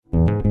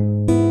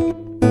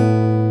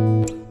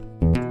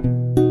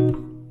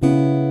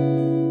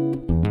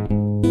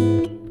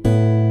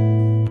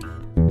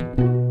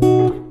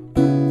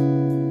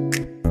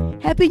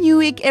new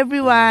week,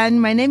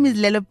 everyone. My name is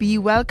Lelo B.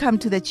 Welcome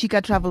to the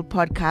Chica Travel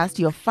Podcast,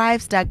 your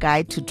 5-star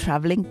guide to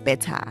traveling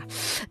better.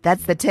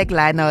 That's the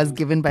tagline I was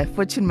given by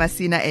Fortune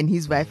Masina and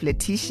his wife,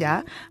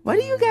 Letitia. What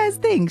do you guys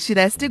think? Should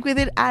I stick with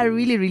it? I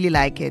really, really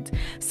like it.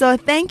 So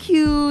thank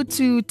you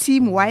to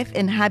Team Wife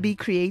and Hubby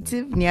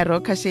Creative.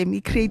 Nyaroka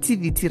Shemi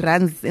Creativity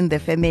runs in the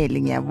family.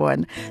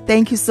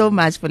 Thank you so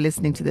much for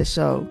listening to the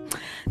show.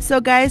 So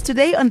guys,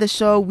 today on the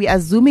show, we are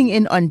zooming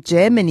in on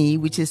Germany,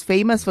 which is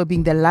famous for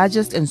being the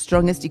largest and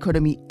strongest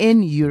economy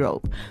in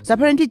Europe. So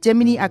apparently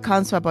Germany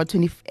accounts for about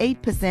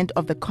 28%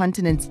 of the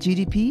continent's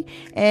GDP.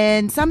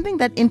 And something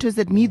that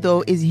interested me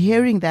though is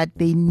hearing that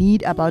they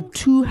need about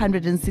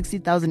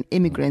 260,000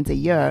 immigrants a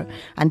year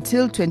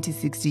until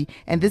 2060.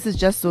 And this is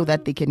just so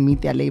that they can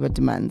meet their labor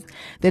demands.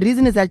 The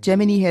reason is that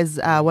Germany has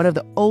one of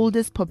the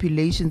oldest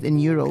populations in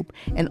Europe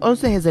and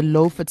also has a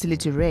low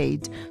fertility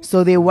rate.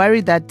 So they're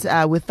worried that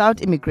without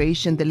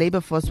immigration, the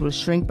labor force will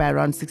shrink by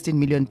around 16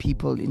 million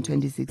people in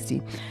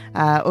 2060.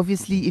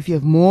 Obviously, if you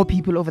have more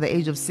people over the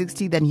age of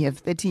 60 than you have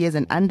 30 years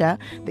and under,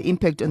 the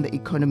impact on the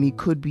economy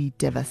could be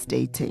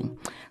devastating.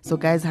 So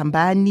guys,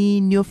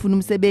 hambani, niofuna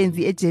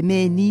umsebenzi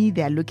eGermany,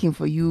 they are looking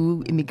for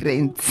you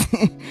immigrants.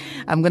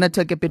 I'm going to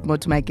talk a bit more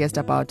to my guest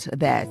about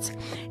that.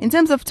 In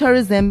terms of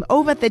tourism,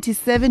 over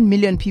 37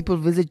 million people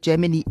visit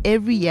Germany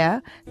every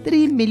year.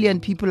 3 million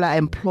people are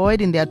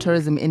employed in their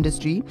tourism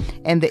industry,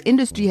 and the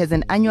industry has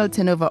an annual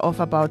turnover of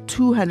about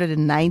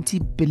 290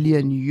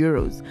 billion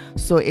euros.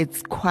 So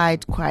it's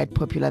quite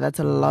popular. That's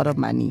a lot of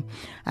money.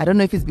 I don't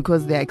know if it's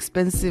because they're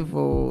expensive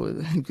or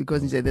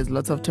because there's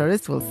lots of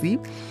tourists. We'll see.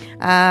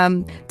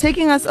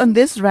 Taking us on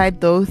this ride,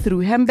 though,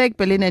 through Hamburg,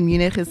 Berlin, and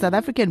Munich is South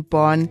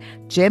African-born,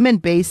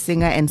 German-based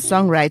singer and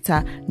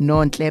songwriter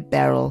Nonhle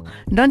Barrel.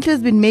 Nonhle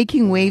has been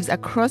making waves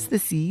across the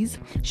seas.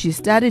 She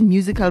starred in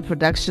musical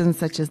productions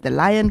such as The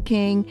Lion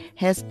King,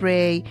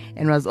 Hairspray,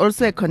 and was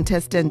also a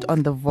contestant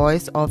on The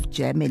Voice of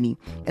Germany,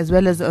 as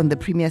well as on the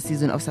premiere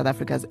season of South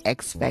Africa's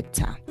X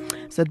Factor.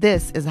 So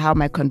this is how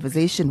my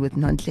conversation with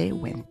Nonhle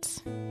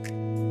went.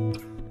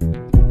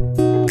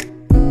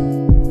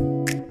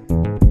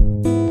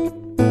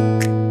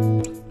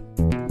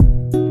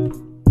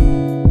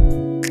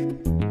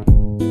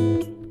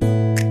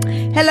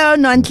 Hello,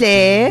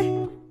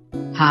 Nonhle.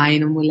 Hi,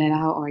 Nombulela.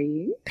 How are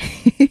you?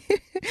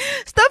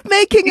 Stop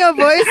making your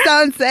voice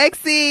sound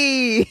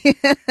sexy.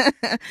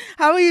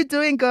 How are you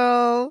doing,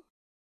 girl?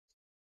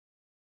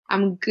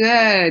 I'm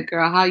good,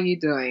 girl. How are you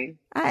doing?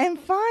 I am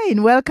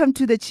fine. Welcome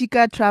to the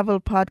Chica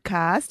Travel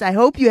Podcast. I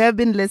hope you have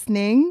been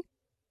listening.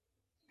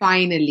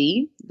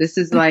 Finally, this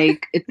is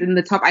like, it's in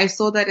the top. I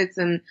saw that it's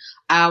in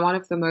one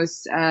of the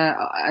most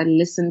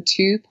listened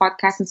to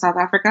podcasts in South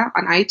Africa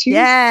on iTunes.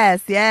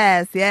 Yes.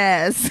 Girl,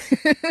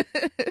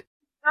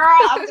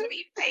 I'm to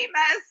be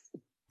famous.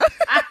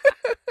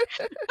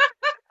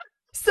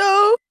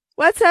 So,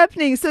 what's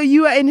happening? So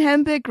you are in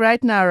Hamburg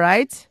right now,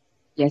 right?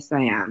 Yes,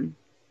 I am.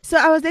 So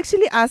I was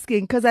actually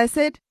asking because I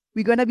said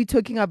we're going to be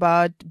talking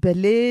about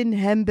Berlin,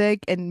 Hamburg,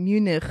 and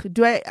Munich.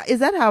 Is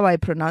that how I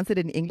pronounce it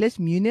in English?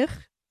 Munich?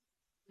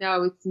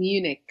 No, it's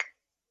Munich.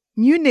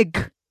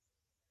 Munich.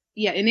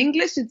 Yeah, in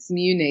English it's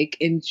Munich.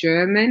 In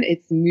German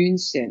it's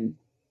München.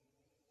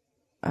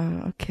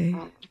 Oh, okay.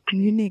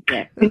 Munich.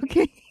 Yeah.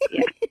 Okay.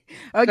 Yeah.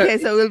 Okay,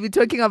 so we'll be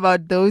talking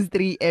about those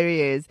three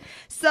areas.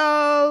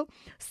 So,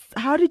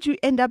 how did you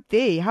end up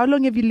there? How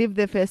long have you lived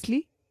there,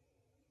 firstly?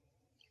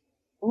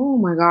 Oh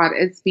my God,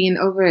 it's been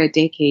over a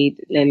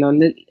decade,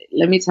 Lelo.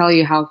 Let me tell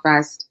you how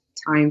fast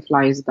time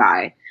flies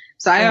by.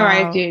 So I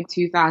arrived here in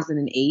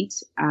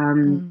 2008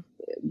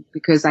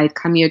 because I'd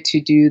come here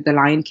to do the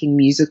Lion King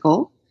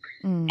musical.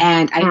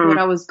 And I thought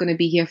I was going to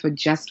be here for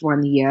just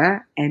 1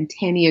 year. And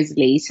 10 years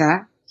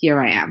later, here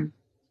I am.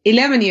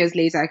 11 years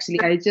later, actually.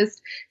 I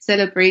just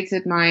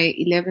celebrated my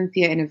 11th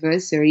year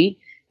anniversary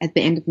at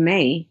the end of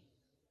May.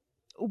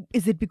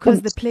 Is it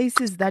because the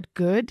place is that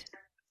good?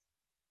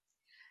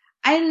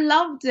 I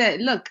loved it.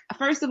 Look,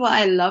 first of all,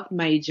 I loved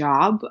my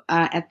job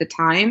at the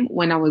time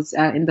when I was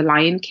in The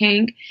Lion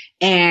King.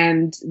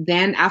 And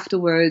then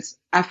afterwards,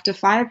 after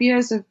 5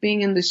 years of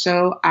being in the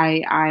show,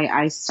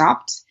 I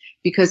stopped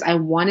because I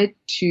wanted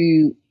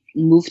to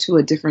move to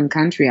a different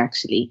country,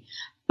 actually.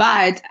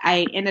 But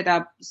I ended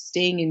up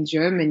staying in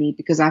Germany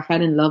because I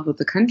fell in love with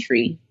the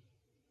country.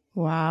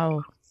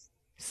 Wow.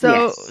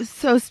 So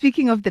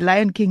speaking of The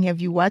Lion King,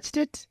 have you watched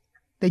it?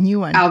 The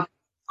new one? Of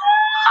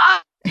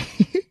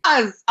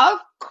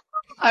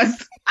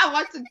course. I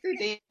watched it 2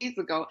 days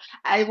ago.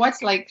 I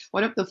watched like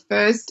one of the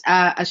first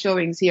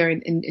showings here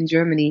in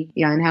Germany,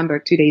 in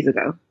Hamburg 2 days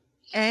ago.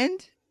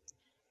 And?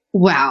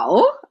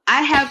 Well,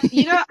 I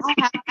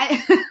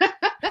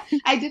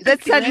did.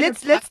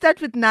 Let's start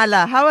with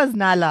Nala. How was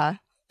Nala?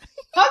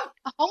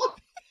 Hold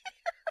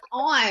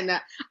on.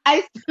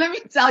 Let me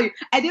tell you,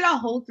 I did a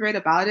whole thread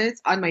about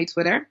it on my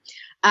Twitter.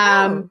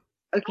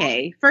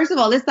 Okay, first of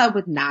all, let's start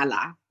with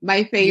Nala,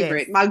 my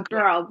favorite, my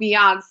girl,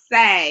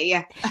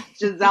 Beyonce,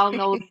 Giselle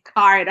Knowles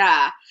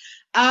Carter.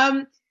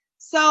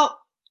 So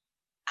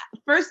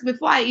first,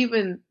 before I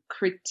even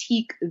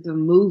critique the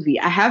movie,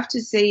 I have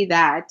to say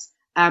that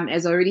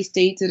as I already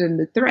stated in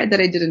the thread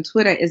that I did on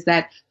Twitter, is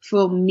that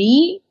for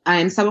me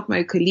and some of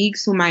my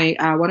colleagues,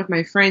 one of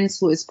my friends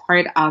who is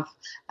part of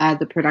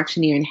the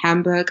production here in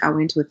Hamburg, I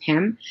went with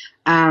him,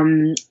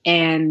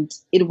 and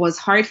it was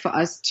hard for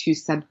us to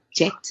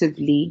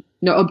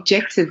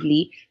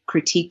objectively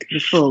critique the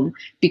film,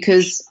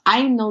 because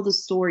I know the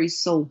story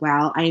so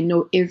well. I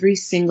know every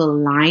single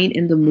line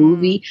in the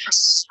movie.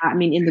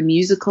 In the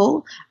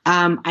musical.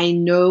 I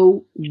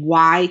know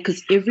why,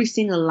 because every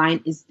single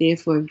line is there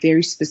for a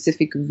very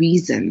specific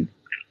reason.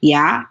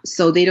 Yeah.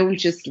 So they don't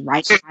just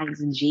write lines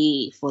in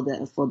G for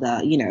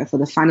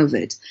the fun of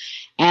it.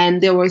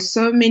 And there were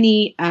so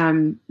many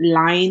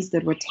lines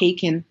that were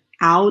taken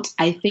out.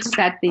 I think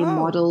that they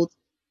modeled.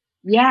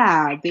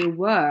 Yeah, they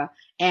were.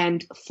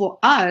 And for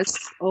us,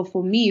 or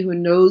for me, who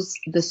knows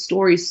the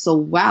story so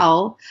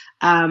well,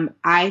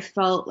 I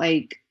felt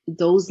like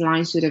those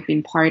lines should have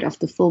been part of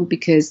the film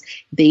because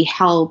they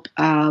help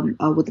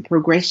with the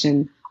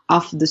progression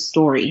of the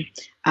story.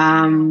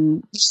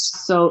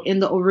 So in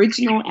the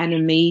original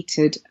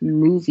animated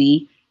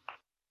movie,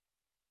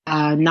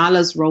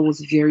 Nala's role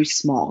was very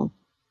small.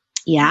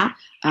 Yeah.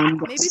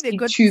 Maybe they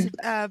got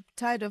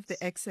tired of the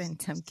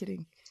accent. I'm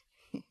kidding.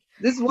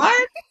 This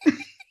what?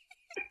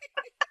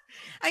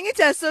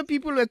 I saw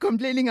people were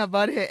complaining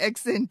about her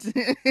accent.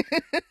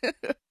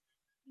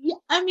 Yeah,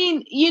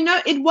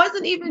 it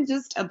wasn't even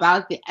just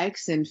about the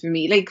accent for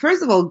me. Like,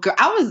 first of all,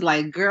 I was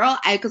like, girl,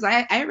 because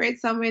I read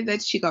somewhere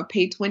that she got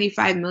paid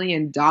 $25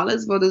 million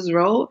for this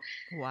role.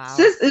 Wow.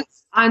 Sis is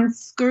on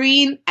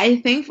screen, I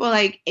think, for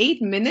like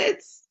 8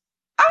 minutes.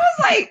 I was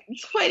like,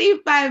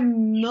 25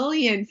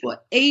 million for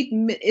 8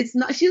 minutes.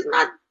 She's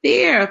not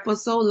there for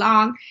so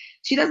long.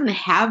 She doesn't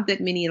have that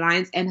many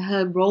lines, and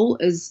her role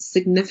is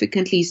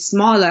significantly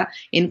smaller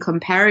in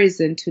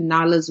comparison to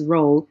Nala's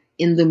role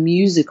in the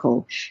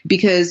musical.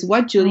 Because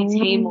what Julie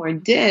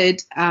Taymor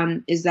did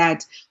is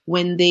that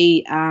when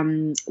they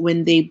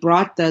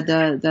brought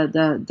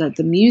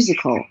the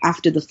musical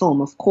after the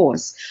film, of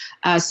course,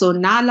 so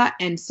Nala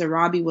and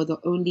Sarabi were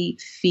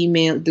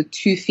the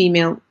two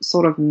female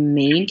sort of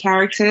main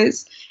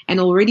characters, and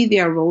already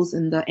their roles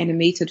in the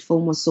animated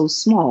film were so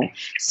small.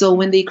 So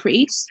when they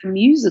created the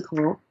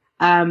musical,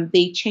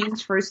 they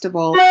changed, first of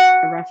all,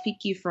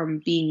 Rafiki from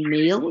being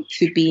male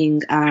to being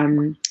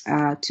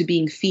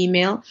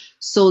female,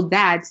 so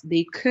that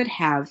they could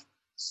have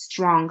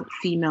strong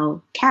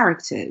female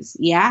characters.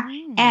 Yeah.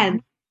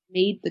 And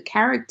made the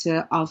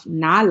character of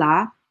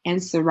Nala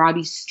and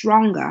Sarabi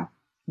stronger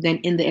than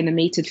in the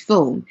animated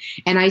film.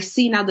 And I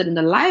see now that in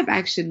the live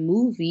action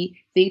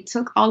movie, they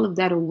took all of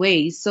that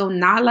away. So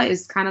Nala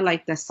is kind of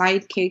like the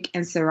sidekick,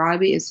 and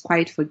Sarabi is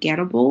quite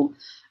forgettable.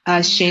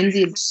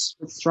 Shenzi is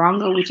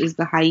stronger, which is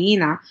the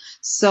hyena.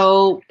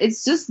 So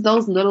it's just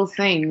those little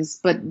things,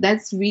 but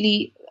that's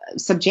really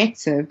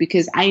subjective,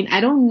 because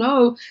I don't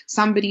know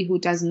somebody who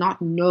does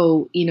not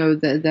know,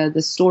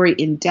 the story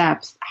in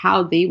depth,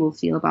 how they will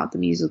feel about the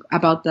music,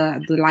 about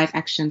the live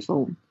action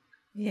film.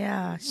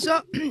 Yeah.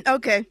 So,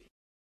 okay.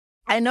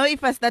 I know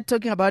if I start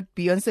talking about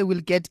Beyonce,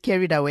 we'll get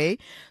carried away.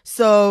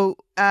 So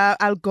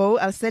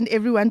I'll send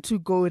everyone to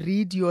go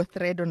read your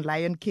thread on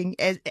Lion King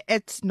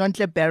at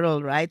Nontle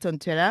Barrel, right, on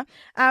Twitter.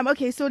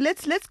 Okay, so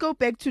let's go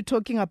back to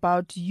talking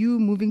about you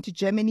moving to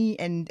Germany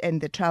and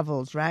the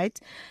travels, right?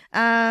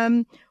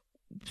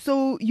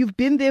 So you've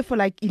been there for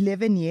like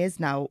 11 years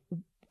now.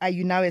 Are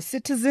you now a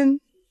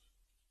citizen?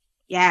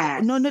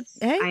 Yes. No,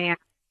 I am.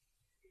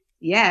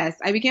 Yes,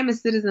 I became a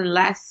citizen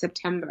last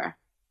September.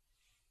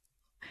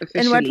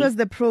 Officially. And what was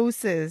the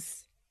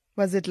process?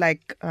 Was it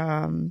like,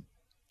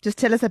 just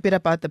tell us a bit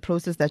about the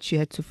process that you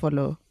had to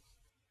follow.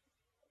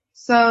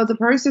 So the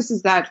process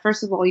is that,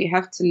 first of all, you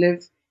have to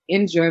live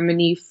in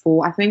Germany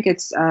for, I think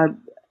it's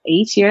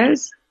 8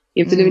 years.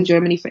 You have to live in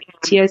Germany for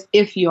 8 years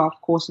if you are, of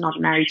course, not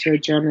married to a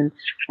German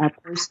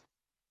person,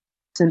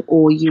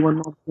 or you were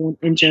not born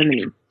in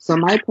Germany. So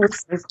my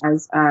process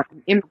as an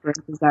immigrant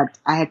is that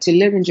I had to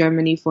live in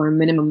Germany for a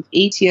minimum of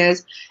 8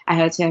 years. I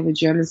had to have a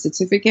German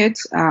certificate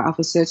of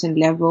a certain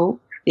level.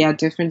 There are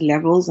different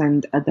levels,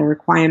 and the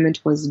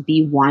requirement was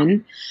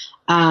B1.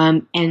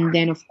 And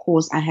then, of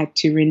course, I had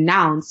to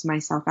renounce my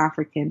South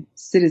African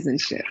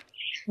citizenship.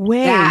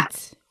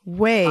 Wait.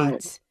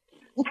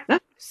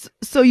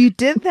 So you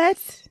did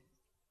that?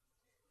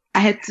 I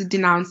had to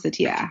denounce it,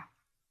 yeah.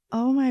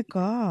 Oh my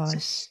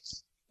gosh.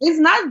 It's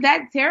not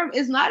that terrible.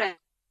 It's not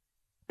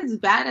as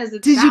bad as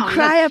it sounds. Did you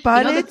cry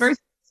about it?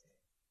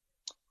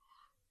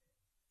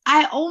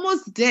 I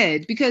almost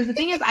did, because the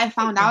thing is, I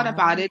found out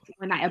about it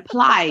when I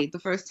applied the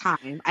first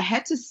time. I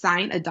had to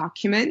sign a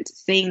document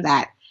saying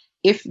that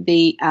if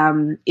they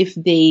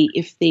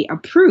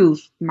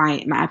approve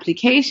my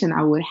application,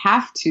 I would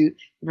have to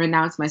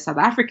renounce my South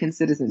African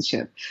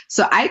citizenship.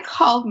 So I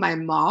called my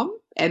mom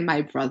and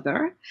my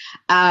brother,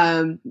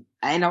 and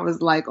I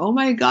was like, oh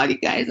my God, you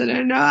guys, I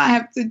don't know, I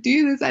have to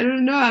do this. I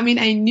don't know. I mean,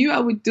 I knew I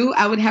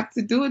would have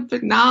to do it,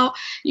 but now,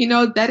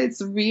 that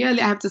it's real,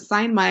 I have to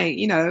sign my,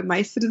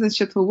 my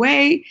citizenship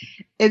away.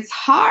 It's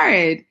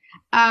hard.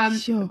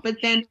 Sure.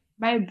 But then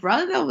my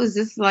brother was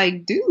just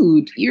like,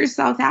 dude, you're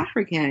South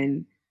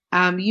African.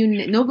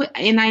 nobody,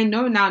 and I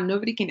know now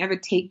nobody can ever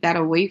take that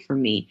away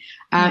from me.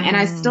 And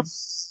I still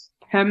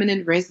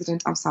permanent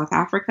resident of South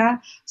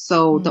Africa.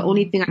 So the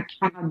only thing I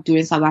cannot do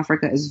in South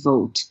Africa is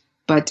vote.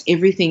 But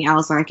everything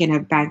else, I can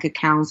have bank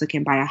accounts, I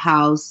can buy a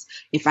house.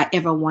 If I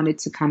ever wanted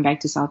to come back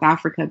to South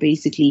Africa,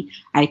 basically,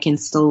 I can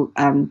still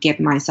get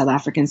my South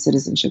African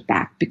citizenship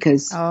back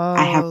because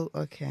I have.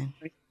 Okay.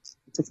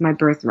 It's my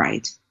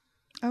birthright.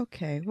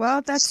 Okay.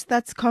 Well,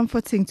 that's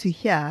comforting to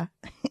hear.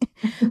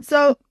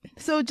 So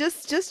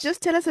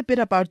just tell us a bit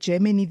about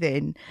Germany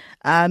then.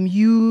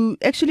 You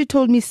actually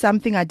told me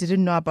something I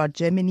didn't know about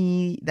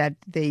Germany, that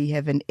they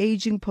have an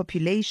aging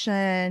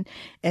population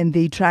and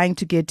they're trying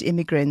to get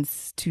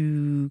immigrants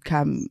to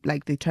come,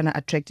 like they're trying to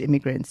attract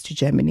immigrants to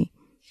Germany.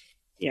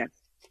 Yes.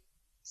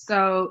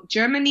 So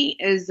Germany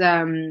is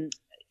I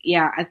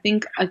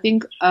think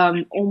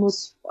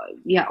almost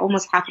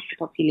half of the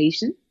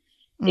population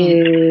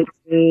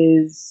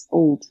is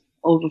old,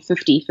 over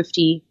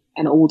 50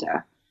 and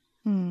older.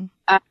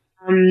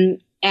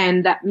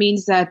 And that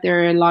means that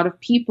there are a lot of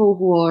people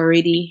who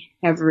already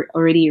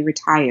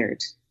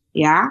retired.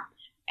 Yeah.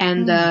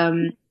 And,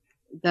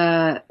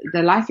 the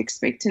life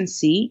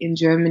expectancy in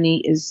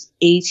Germany is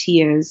 8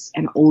 years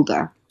and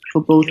older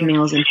for both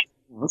males and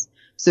females.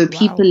 So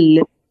people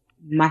live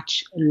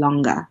much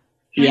longer.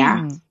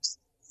 Yeah.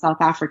 South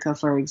Africa,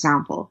 for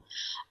example.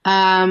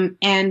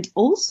 And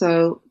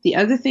also the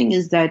other thing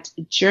is that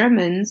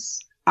Germans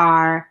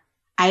are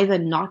either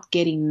not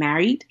getting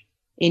married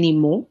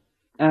anymore.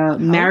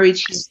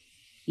 Marriage,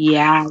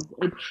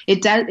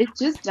 it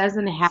just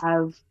doesn't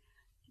have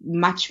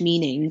much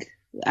meaning.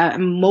 A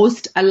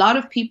lot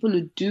of people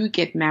who do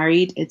get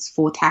married, it's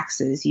for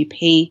taxes. You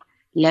pay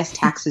less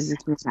taxes if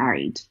you're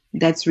married.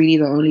 That's really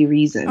the only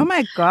reason. Oh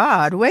my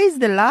God, where's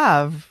the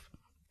love?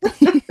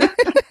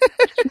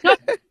 No,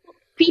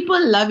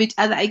 people love each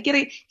other. I get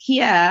it.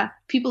 Here,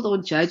 people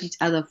don't judge each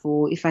other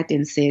for if I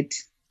can say it.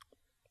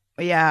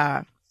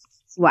 Yeah.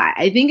 That's why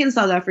I think in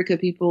South Africa,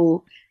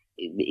 people,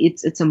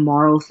 it's a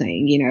moral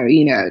thing,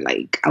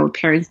 like our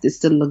parents, they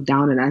still look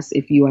down on us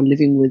if you are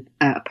living with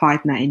a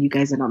partner and you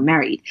guys are not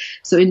married.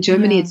 So in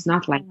Germany, it's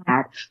not like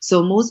that.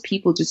 So most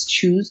people just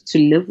choose to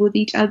live with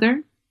each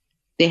other.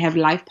 They have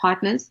life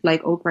partners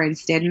like Oprah and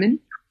Stedman.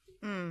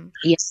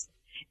 Yes.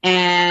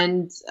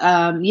 And,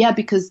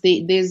 because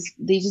they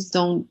just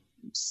don't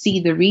see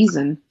the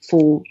reason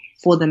for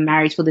the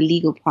marriage, for the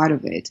legal part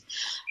of it.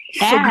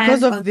 So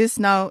because of this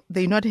now,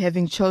 they're not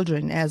having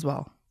children as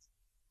well.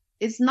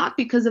 It's not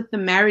because of the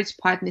marriage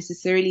part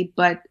necessarily,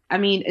 but I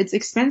mean, it's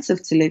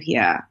expensive to live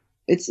here.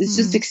 It's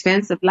just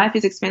expensive. Life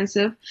is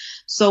expensive.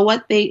 So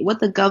what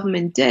the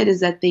government did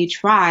is that they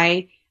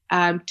try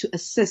to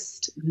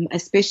assist,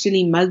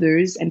 especially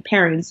mothers and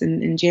parents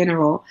in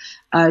general,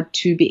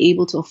 to be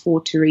able to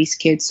afford to raise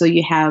kids. So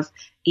you have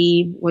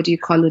what do you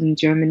call it in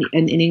Germany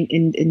and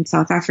in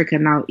South Africa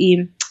now?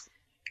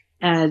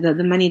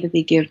 The money that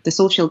they give, the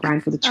social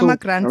grant for the children.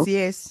 Grants,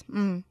 yes.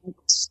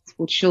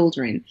 For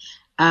children.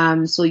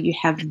 So you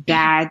have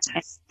that.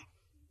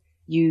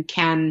 You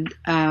can,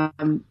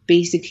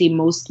 basically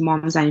most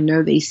moms I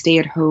know, they stay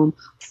at home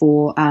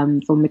for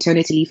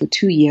maternity leave for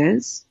 2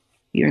 years.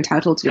 You're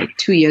entitled to like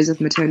 2 years of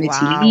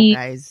maternity leave.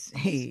 Guys.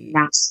 Hey.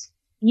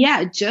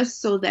 Yeah, just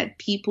so that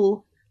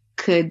people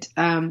could,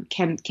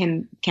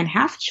 can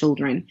have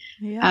children.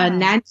 Yeah.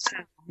 Nannies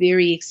are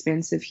very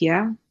expensive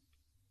here.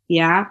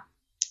 Yeah.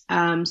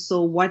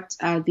 So what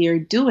they're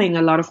doing,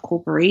 a lot of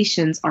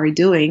corporations are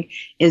doing,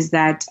 is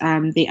that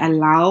they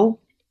allow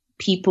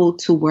people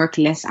to work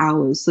less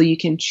hours. So you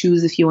can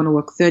choose if you want to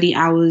work 30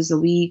 hours a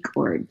week,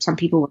 or some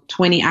people work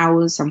 20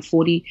 hours, some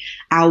 40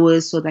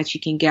 hours, so that you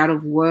can get out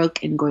of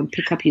work and go and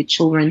pick up your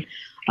children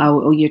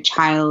or your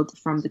child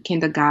from the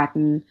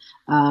kindergarten.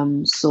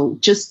 So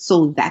just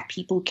so that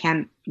people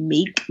can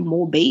make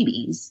more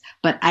babies.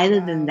 But other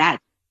than that,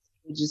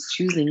 just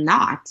choosing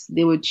not.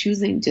 They were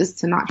choosing just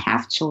to not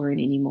have children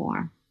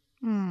anymore.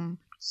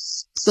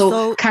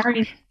 So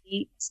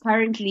currently,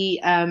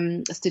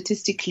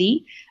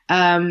 statistically,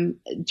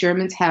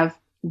 Germans have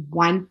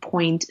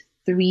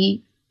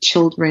 1.3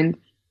 children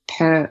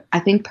per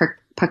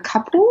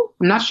couple.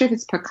 I'm not sure if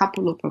it's per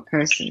couple or per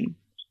person.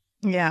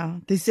 Yeah,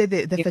 they say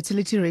the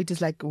fertility rate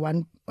is like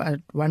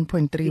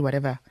 1.3,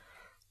 whatever.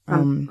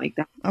 Like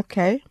that.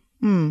 Okay.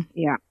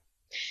 Yeah.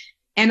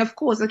 And of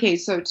course, okay,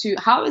 so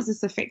how is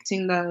this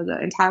affecting the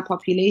entire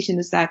population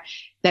is that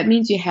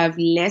means you have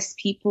less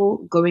people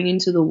going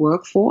into the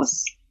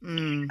workforce,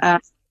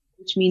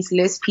 which means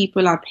less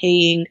people are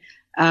paying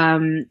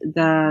because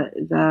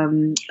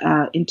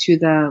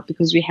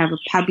we have a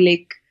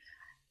public,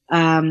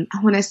 I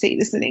want to say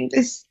this in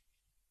English,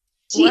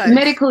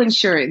 medical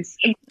insurance.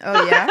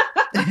 Oh,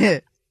 yeah?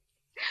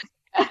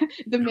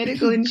 The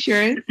medical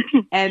insurance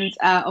and,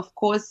 of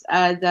course,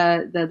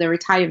 the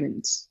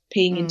retirement,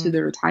 paying into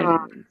the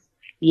retirement.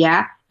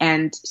 Yeah.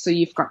 And so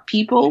you've got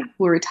people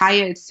who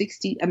retire at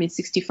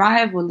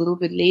 65 or a little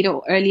bit later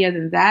or earlier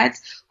than that,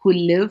 who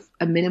live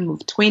a minimum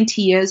of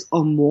 20 years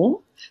or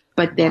more.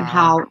 But then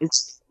how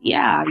it's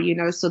Yeah,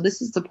 so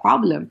this is the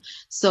problem.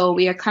 So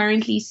we are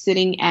currently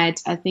sitting at,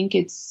 I think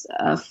it's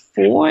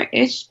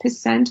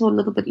 4-ish% or a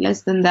little bit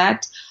less than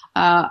that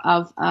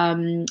of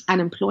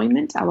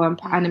unemployment. Our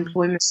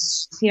unemployment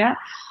here.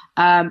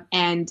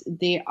 And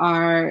they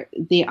are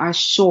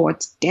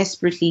short,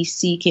 desperately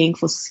seeking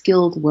for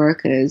skilled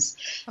workers.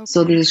 Okay.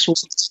 So there's short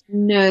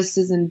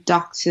nurses and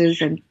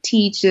doctors and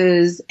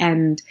teachers,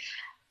 and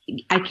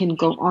I can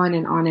go on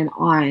and on and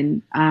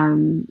on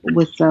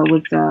with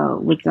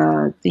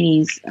the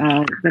things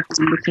that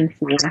I'm looking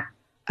for.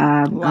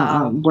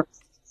 Wow.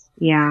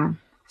 Yeah.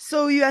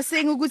 So you are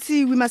saying,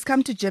 Uguti, we must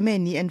come to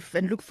Germany and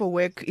look for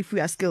work if we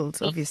are skilled,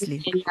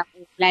 obviously.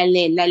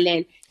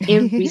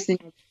 Every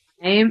single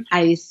time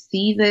I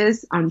see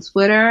this on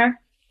Twitter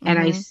and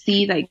I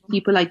see like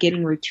people are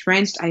getting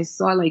retrenched. I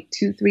saw like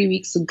 2-3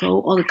 weeks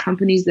ago all the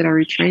companies that are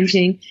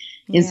retrenching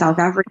in South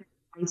Africa.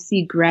 I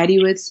see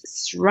graduates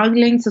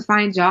struggling to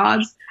find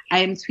jobs. I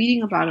am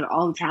tweeting about it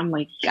all the time.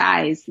 Like,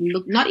 guys,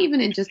 look, not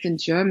even just in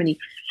Germany.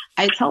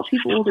 I tell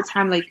people all the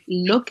time, like,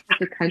 look at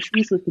the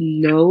countries with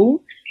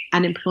low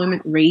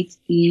unemployment rates.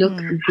 Look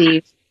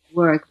their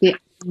work. They're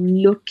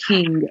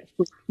looking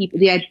for people.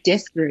 They are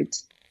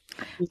desperate.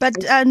 But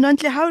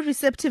Nontle, how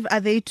receptive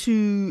are they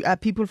to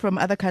people from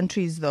other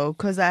countries, though?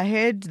 Because I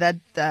heard that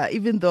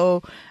even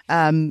though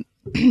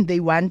they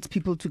want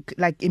people to,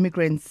 like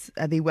immigrants,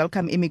 they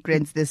welcome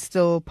immigrants, there's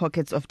still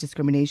pockets of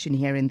discrimination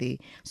here and there.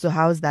 So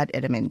how's that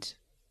element?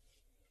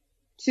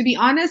 To be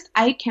honest,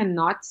 I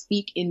cannot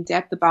speak in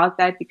depth about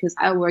that because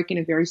I work in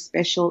a very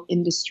special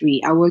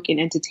industry. I work in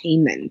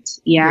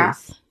entertainment. Yeah.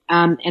 Yes.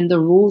 And the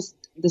rules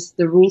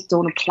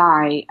don't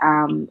apply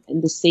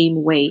in the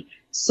same way.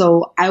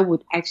 So I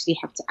would actually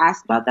have to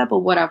ask about that.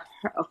 But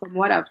from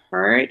what I've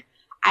heard,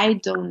 I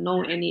don't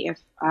know any of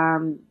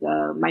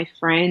my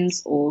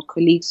friends or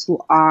colleagues who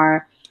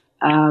are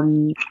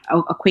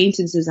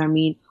acquaintances,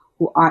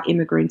 who are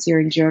immigrants here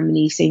in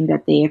Germany, saying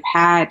that they have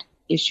had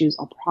issues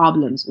or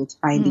problems with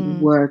finding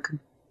work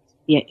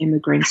via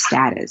immigrant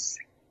status.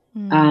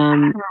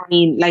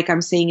 Like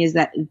I'm saying is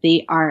that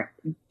they are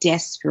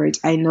desperate.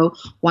 I know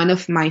one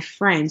of my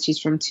friends, she's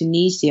from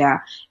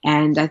Tunisia,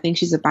 and I think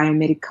she's a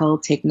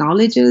biomedical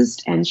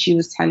technologist, and she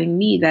was telling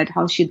me that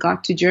how she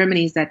got to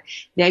Germany is that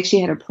they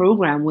actually had a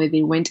program where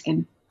they went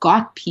and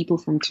got people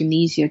from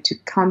Tunisia to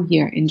come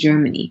here in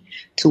Germany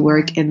to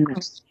work in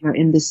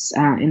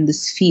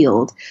this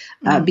field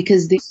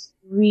because they're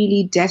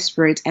really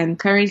desperate. And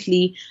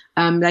currently,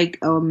 I'm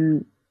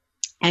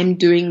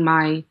doing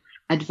my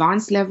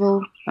advanced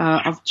level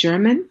of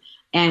German,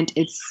 and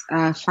it's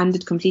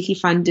completely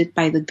funded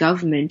by the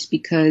government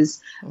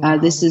because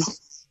this is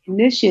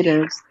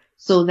initiatives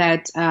so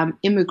that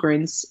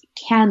immigrants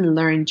can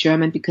learn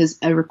German, because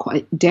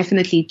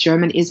definitely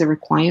German is a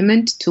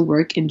requirement to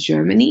work in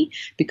Germany,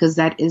 because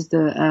that is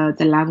the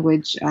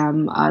language,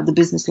 the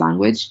business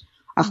language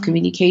of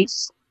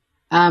communication.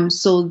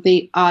 So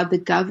there are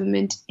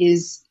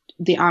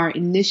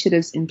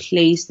initiatives in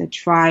place that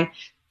try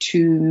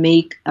to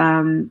make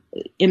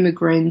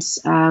immigrants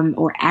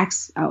or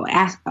expats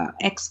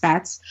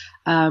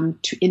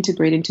to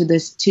integrate into the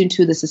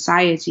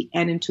society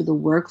and into the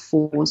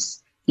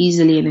workforce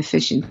easily and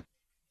efficiently.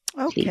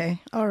 Okay,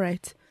 all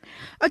right.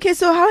 Okay,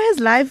 so how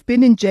has life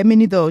been in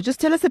Germany, though? Just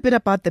tell us a bit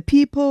about the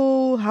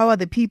people. How are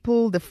the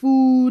people, the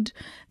food,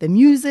 the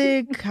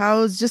music?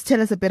 Just tell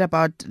us a bit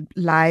about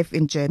life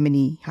in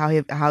Germany,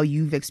 how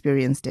you've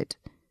experienced it.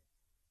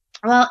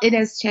 Well, it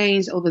has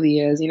changed over the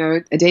years.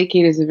 A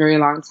decade is a very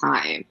long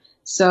time.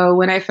 So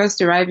when I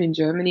first arrived in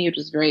Germany, it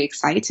was very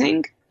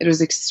exciting. It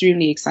was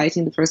extremely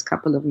exciting the first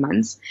couple of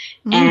months.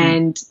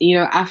 And,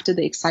 after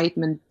the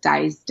excitement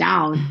dies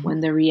down,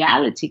 when the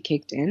reality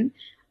kicked in,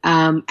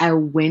 I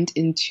went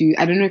into,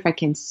 I don't know if I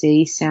can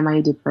say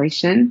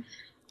semi-depression,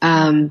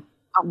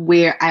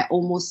 where I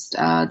almost,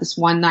 this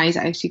one night,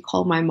 I actually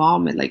called my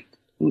mom at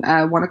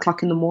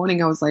 1:00 in the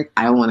morning. I was like,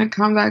 I want to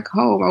come back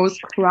home. I was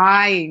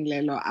crying,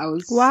 Lelo.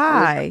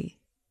 Why?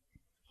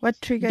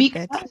 What triggered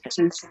that?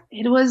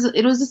 It was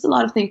just a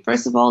lot of things.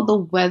 First of all, the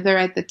weather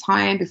at the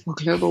time before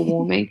global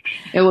warming,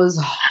 it was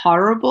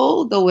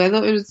horrible. The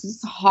weather, it was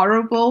just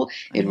horrible.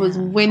 It was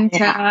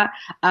winter.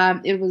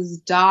 It was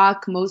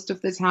dark most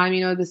of the time.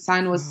 The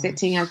sun was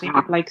setting, I think,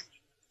 at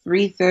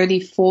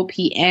 3:30, 4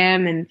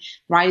 p.m. and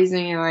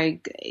rising at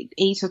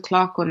 8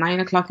 o'clock or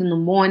 9 o'clock in the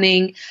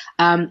morning.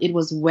 It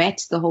was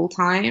wet the whole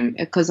time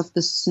because of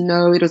the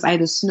snow. It was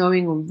either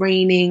snowing or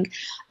raining.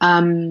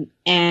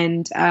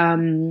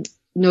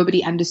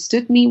 Nobody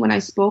understood me when I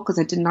spoke because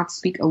I did not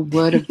speak a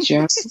word of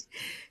German.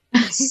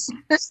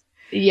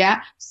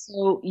 Yeah.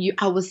 So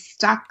I was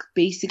stuck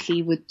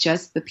basically with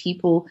just the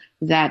people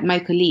my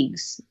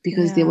colleagues,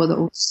 because they were the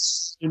only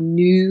I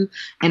knew.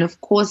 And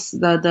of course,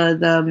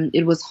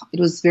 it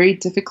was very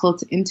difficult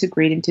to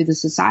integrate into the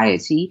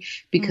society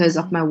because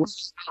of my work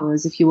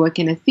hours. If you work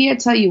in a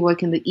theater, you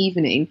work in the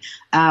evening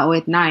or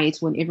at night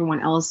when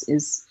everyone else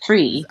is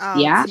free.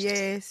 Yeah.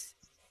 Yes.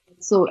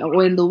 So,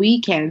 or in the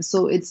weekend.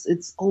 So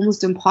it's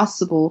almost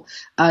impossible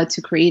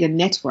to create a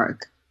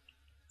network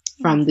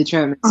from the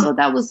Germans. So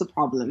that was the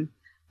problem.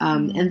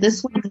 And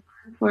this went on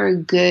for a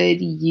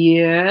good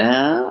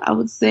year, I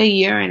would say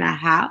year and a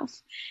half.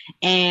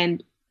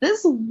 And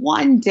this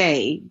one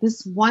day,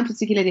 this one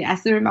particular day, I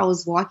still remember I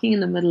was walking in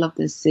the middle of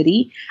the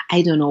city.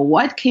 I don't know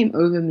what came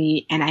over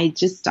me, and I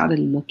just started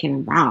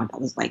looking around. I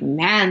was like,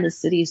 man, the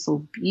city is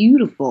so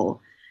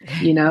beautiful,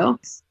 you know?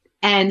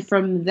 And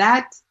from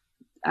that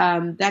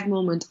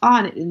moment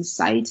on, it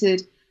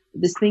incited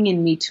this thing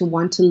in me to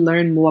want to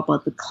learn more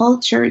about the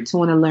culture, to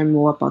want to learn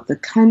more about the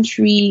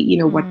country, you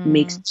know, what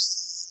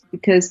makes,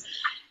 because,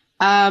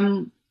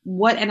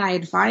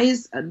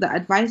 the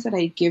advice that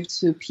I give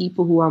to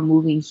people who are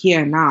moving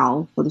here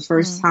now for the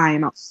first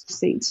time, I'll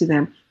say to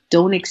them,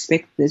 don't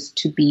expect this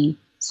to be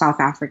South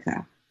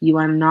Africa. You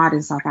are not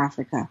in South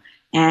Africa.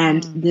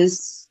 And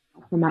this,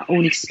 from my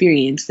own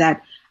experience,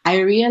 that I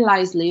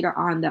realized later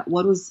on that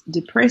what was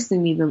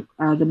depressing me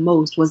the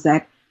most was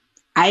that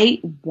I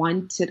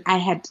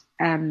had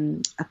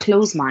a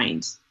closed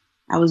mind.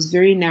 I was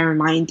very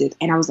narrow-minded,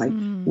 and I was like,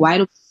 why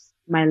do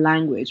my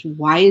language?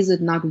 Why is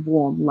it not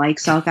warm like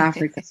South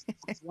Africa?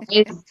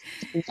 Why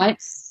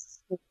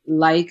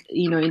like,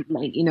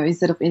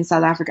 instead of in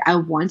South Africa, I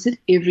wanted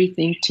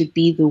everything to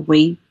be the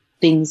way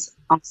things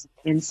are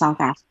in South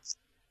Africa.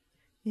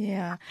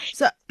 Yeah.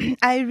 So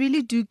I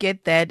really do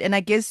get that. And I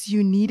guess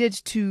you needed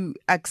to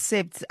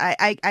accept,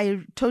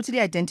 I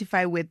totally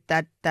identify with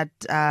that,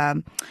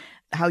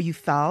 how you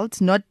felt,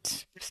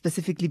 not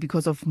specifically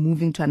because of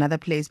moving to another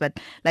place, but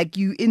like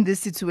you in this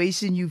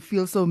situation, you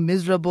feel so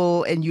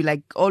miserable and you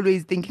like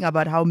always thinking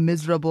about how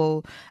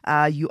miserable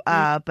you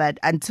are. But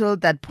until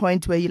that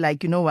point where you're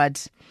like, you know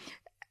what,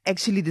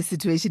 actually the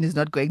situation is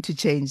not going to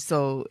change.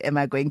 So am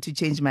I going to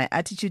change my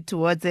attitude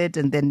towards it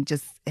and then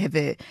just have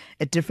a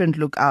different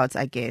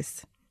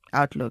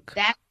outlook?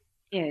 That's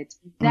it.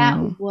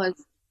 That was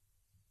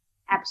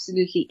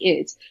absolutely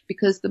it.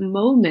 Because the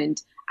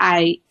moment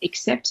I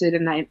accepted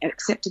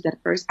that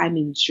first I'm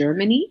in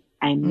Germany,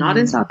 I'm not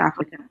in South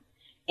Africa,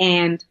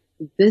 and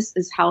this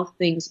is how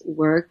things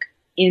work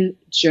in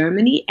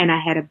Germany, and I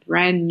had a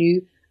brand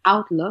new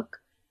outlook,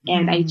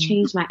 and I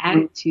changed my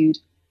attitude,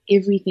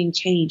 everything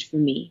changed for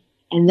me.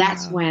 And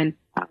that's when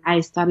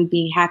I started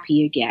being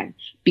happy again,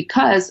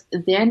 because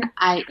then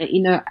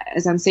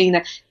as I'm saying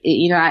that,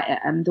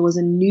 there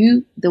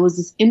was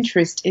this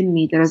interest in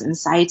me that was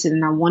incited,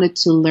 and I wanted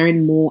to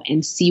learn more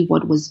and see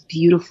what was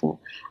beautiful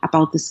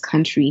about this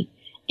country.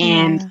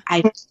 And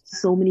I had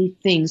so many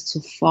things to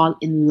fall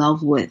in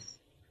love with.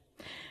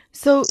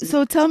 So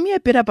tell me a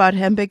bit about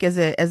Hamburg as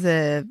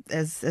a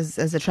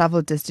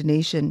travel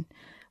destination.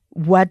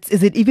 What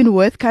is it even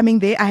worth coming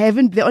there?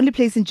 The only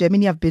place in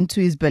Germany I've been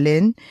to is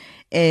Berlin,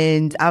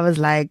 and I was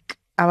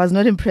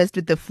not impressed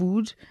with the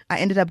food. I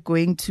ended up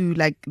going to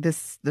like the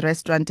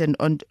restaurant and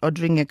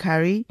ordering a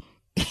curry.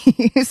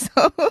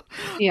 So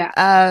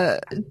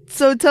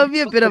tell me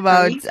a bit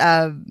about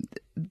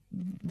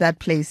that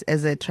place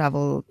as a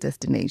travel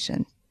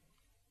destination.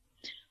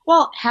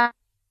 Well,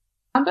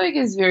 Hamburg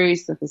is very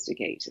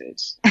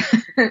sophisticated.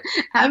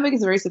 Hamburg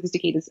is very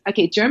sophisticated.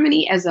 Okay,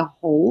 Germany as a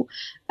whole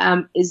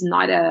is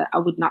I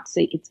would not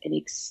say it's an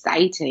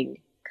exciting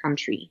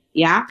country.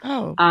 Yeah.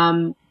 Oh.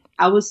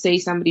 I would say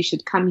somebody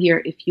should come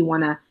here if you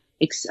want to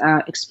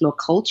explore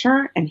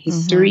culture and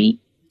history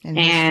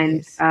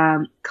and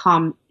have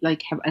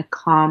a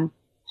calm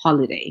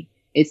holiday.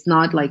 It's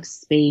not like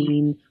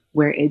Spain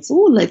where it's,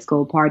 let's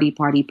go party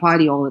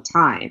all the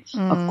time.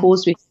 Of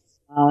course, we have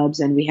clubs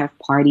and we have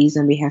parties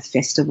and we have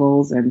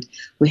festivals and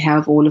we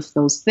have all of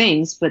those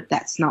things, but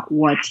that's not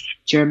what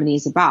Germany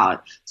is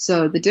about.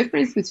 So the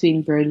difference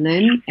between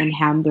Berlin and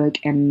Hamburg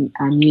and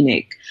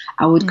Munich,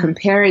 I would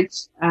compare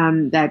it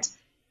that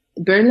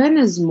Berlin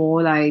is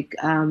more like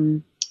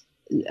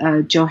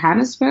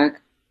Johannesburg.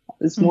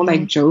 It's more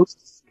like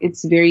Joe's.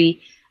 It's very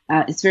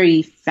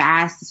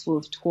fast. It's full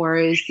of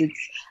tourists.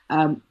 It's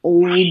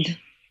old.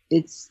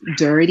 It's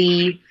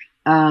dirty.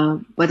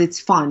 But it's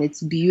fun.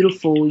 It's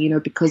beautiful,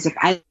 because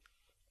I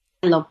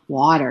love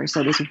water.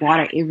 So there's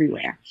water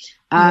everywhere.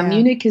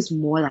 Munich is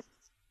more like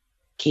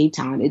Cape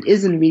Town. It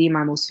isn't really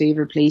my most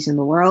favorite place in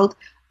the world.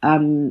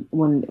 When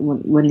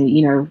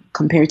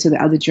compared to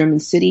the other German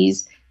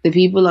cities, the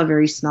people are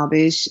very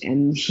snobbish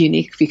and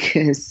unique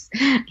because,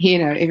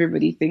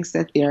 everybody thinks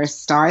that they're a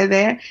star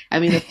there. I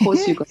mean, of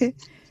course, you've got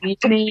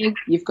Munich,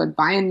 you've got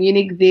Bayern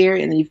Munich there,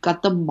 and then you've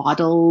got the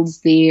models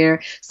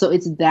there. So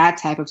it's that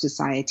type of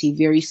society,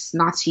 very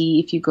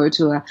snotty. If you go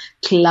to a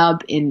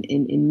club in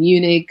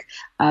Munich,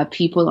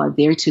 people are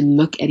there to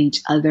look at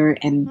each other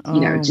and,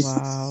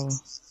 wow.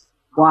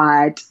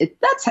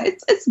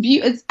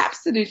 It's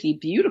absolutely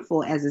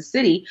beautiful as a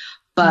city,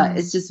 but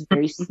it's just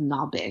very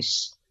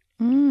snobbish.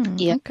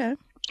 Okay.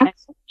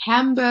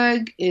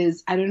 Hamburg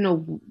is, I don't know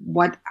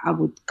what I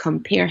would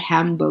compare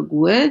Hamburg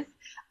with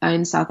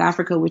in South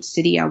Africa, which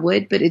city I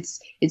would, but it's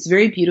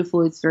very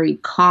beautiful. It's very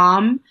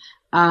calm.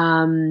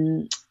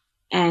 And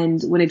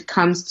when it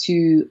comes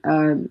to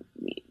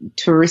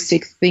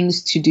touristic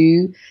things to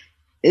do,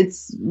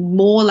 it's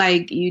more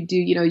like you do,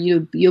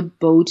 your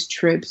boat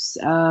trips,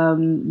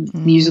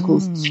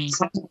 musicals,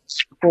 of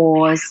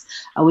course.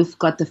 We've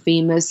got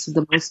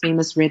the most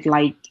famous red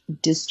light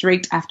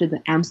district after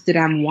the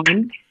Amsterdam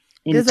one.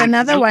 There's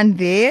another one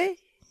there?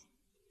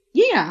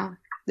 Yeah,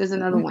 there's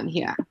another one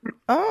here.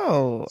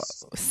 Oh,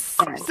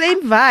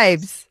 same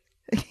vibes.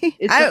 We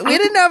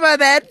didn't know about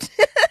that.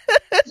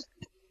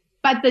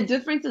 But the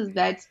difference is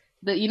that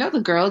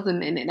the girls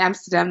in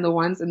Amsterdam, the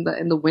ones in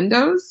the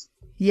windows.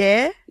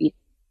 Yeah.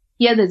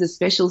 Here there's a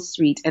special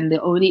street and they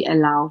only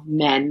allow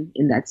men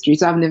in that street.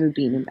 So I've never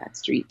been in that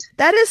street.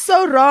 That is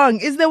so wrong.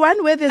 Is the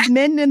one where there's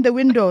men in the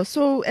window,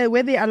 so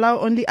where they allow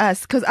only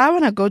us? Because I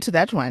want to go to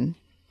that one.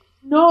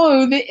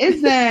 No, there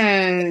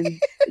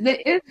isn't. There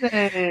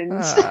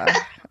isn't.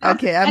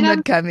 Okay, I'm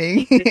not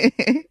coming.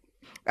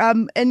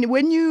 And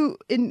when you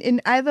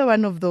in either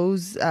one of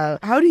those,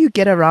 how do you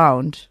get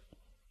around?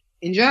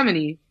 In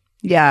Germany?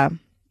 Yeah.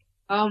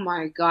 Oh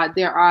my God,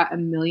 there are a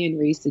million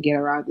ways to get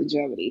around in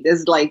Germany.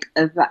 There's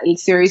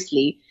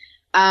seriously.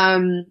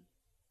 I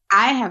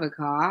have a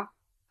car.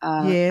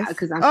 Yes.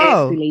 Because I'm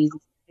very lazy.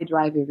 I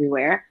drive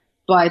everywhere.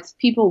 But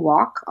people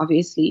walk,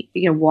 obviously.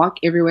 You can walk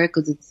everywhere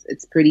because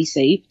it's pretty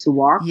safe to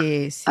walk.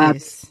 Yes,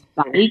 yes.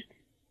 Bike.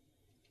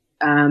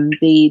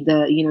 They've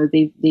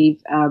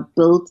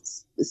built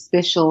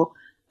special,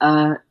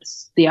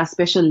 there are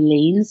special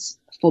lanes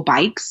for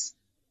bikes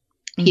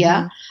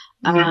here.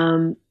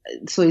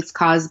 So it's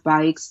cars,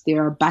 bikes,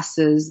 there are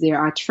buses, there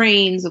are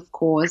trains, of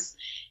course.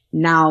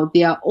 Now,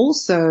 there are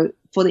also,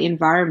 for the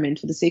environment,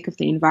 for the sake of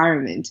the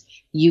environment,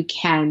 you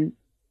can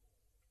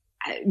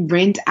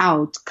rent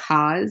out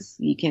cars,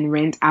 you can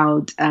rent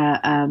out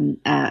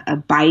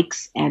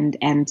bikes, and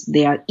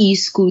there are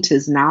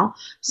e-scooters now.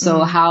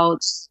 So how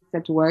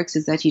that works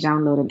is that you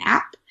download an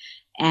app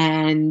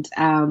and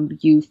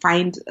you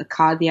find a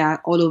car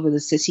there all over the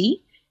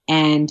city.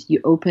 And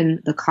you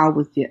open the car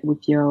with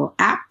your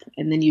app,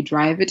 and then you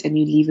drive it and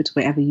you leave it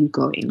wherever you're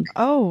going.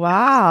 Oh,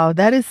 wow.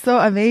 That is so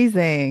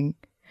amazing.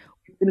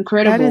 It's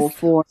incredible.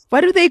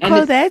 What do they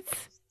call that?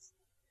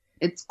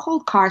 It's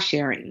called car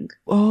sharing.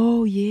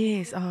 Oh,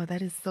 yes. Oh,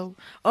 that is so...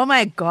 Oh,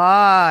 my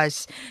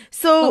gosh.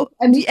 So,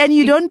 and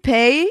you don't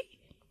pay?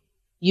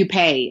 You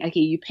pay.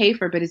 Okay, you pay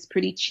for it, but it's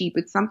pretty cheap.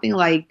 It's something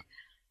like,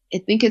 I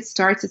think it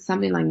starts at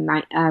something like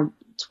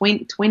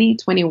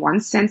 21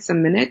 cents a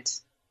minute.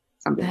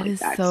 Something like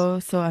that. That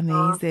is so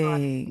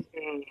amazing.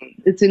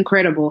 It's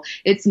incredible.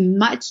 It's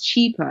much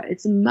cheaper.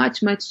 It's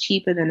much, much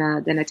cheaper than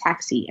a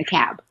taxi, a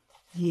cab.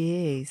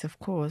 Yes, of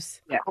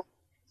course. Yeah.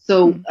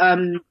 So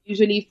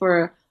usually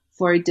for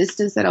a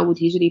distance that I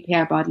would usually pay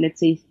about, let's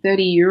say,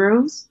 30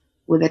 euros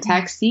with a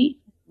taxi,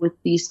 with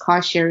these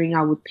car sharing,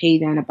 I would pay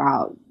then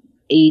about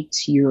 8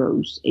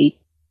 to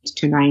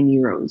 9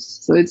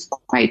 euros. So it's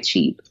quite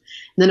cheap.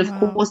 And then of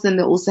course, then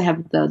they also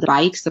have the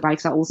bikes. The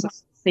bikes are also the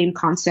same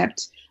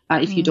concept.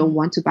 If you don't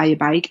want to buy a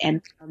bike,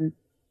 and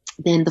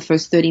then the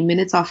first 30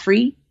 minutes are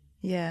free.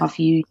 Yeah. Of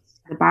you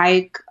the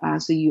bike,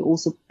 so you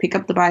also pick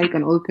up the bike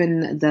and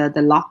open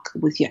the lock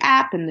with your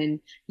app, and then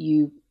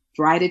you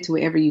ride it to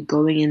wherever you're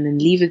going, and then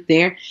leave it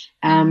there.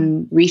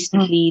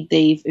 Recently,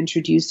 they've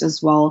introduced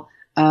as well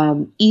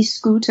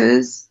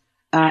e-scooters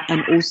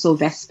and also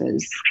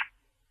Vespas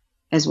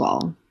as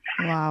well.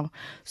 Wow.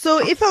 So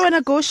if I want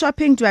to go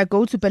shopping, do I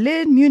go to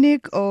Berlin,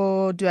 Munich,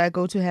 or do I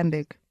go to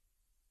Hamburg?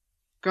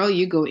 Girl,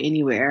 you go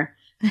anywhere.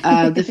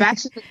 The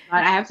fashion is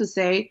not, I have to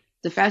say,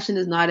 the fashion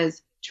is not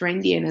as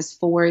trendy and as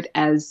forward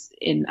as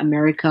in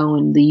America or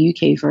in the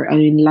UK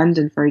in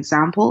London, for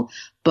example,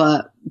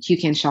 but you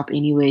can shop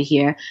anywhere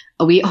here.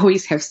 We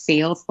always have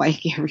sales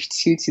like every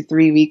 2 to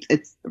 3 weeks.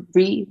 It's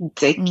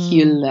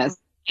ridiculous.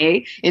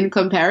 Okay? In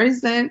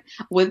comparison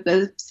with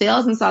the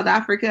sales in South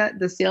Africa,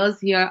 the sales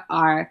here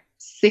are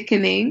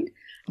sickening.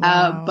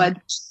 Wow. But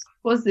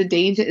of course, the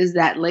danger is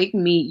that, like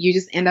me, you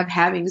just end up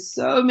having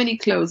so many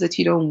clothes that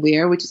you don't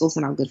wear, which is also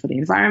not good for the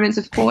environment,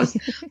 of course. So,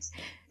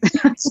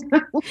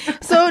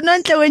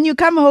 Nonhle, when you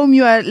come home,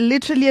 you are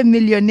literally a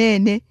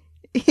millionaire,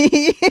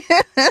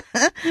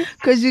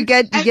 because you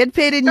get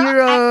paid in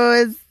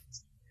euros.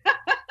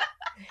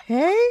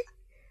 Hey,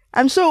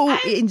 I'm sure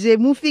nje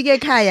mufike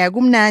ekhaya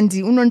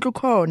kumnandi unonhle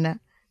khona.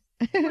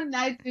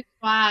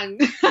 I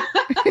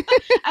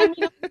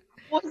mean,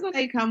 also when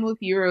I come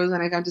with euros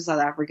and I come to South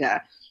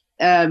Africa,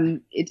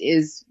 it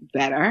is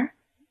better.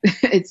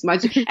 It's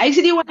much.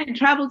 Actually, when I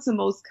travel to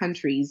most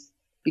countries,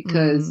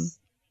 because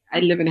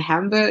I live in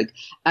Hamburg,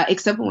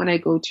 except for when I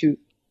go to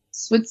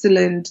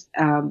Switzerland,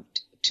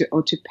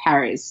 to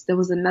Paris. There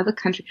was another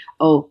country.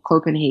 Oh,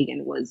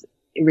 Copenhagen was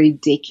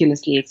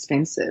ridiculously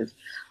expensive.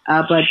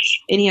 But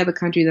any other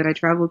country that I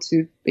travel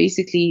to,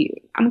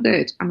 basically, I'm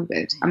good. I'm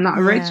not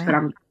rich, but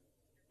I'm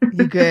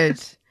You're good.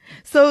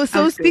 So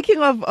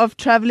speaking of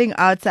traveling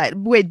outside,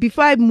 wait,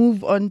 before I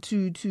move on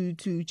to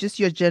just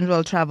your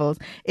general travels,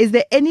 is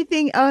there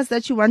anything else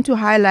that you want to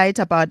highlight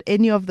about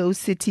any of those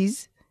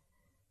cities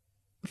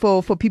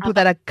for people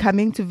that are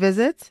coming to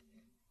visit?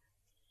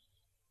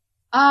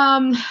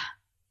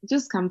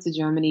 Just come to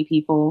Germany,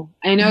 people.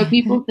 I know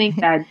people think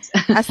that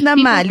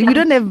Asna mali, we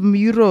don't have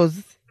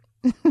euros.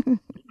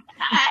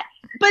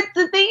 But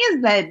the thing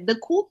is that the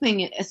cool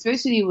thing,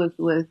 especially with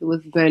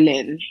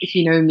Berlin, if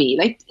you know me,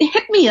 like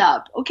hit me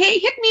up, okay?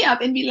 Hit me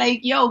up and be like,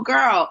 yo,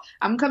 girl,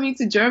 I'm coming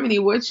to Germany.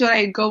 Where should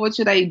I go? What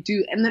should I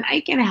do? And then I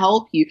can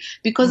help you.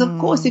 Because of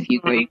course, if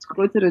you're going to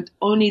go to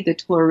only the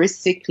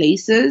touristic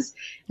places,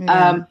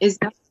 it's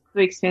not so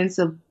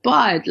expensive.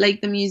 But like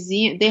the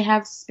museum, they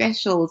have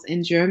specials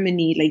in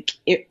Germany,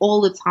 like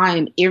all the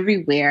time,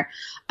 everywhere.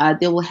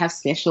 They will have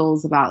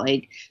specials about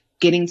like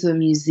getting to a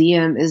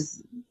museum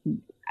is.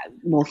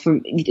 Well,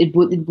 it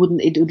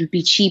would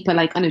be cheaper,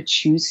 like on a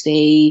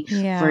Tuesday,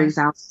 for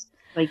example,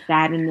 like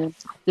that. And then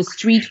the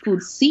street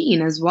food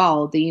scene as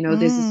well. There's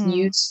this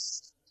new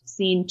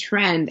scene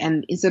trend,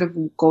 and instead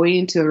of going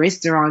into a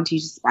restaurant, you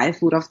just buy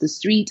food off the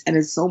street, and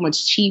it's so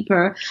much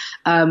cheaper.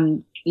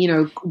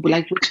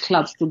 Like which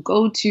clubs to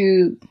go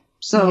to.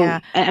 So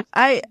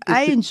I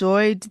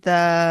enjoyed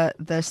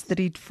the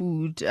street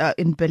food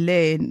in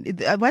Berlin.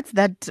 What's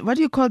that? What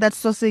do you call that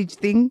sausage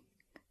thing?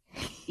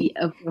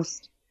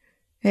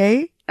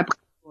 Hey? A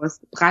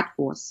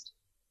Bratwurst.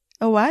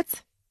 A what?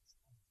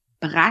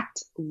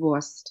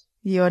 Bratwurst.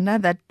 You're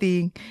not that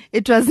thing.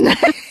 It was nice.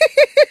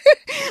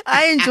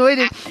 I enjoyed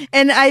it.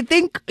 And I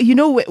think,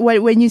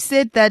 when you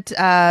said that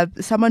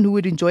someone who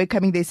would enjoy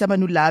coming there,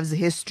 someone who loves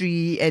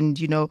history and,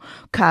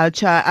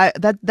 culture,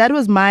 that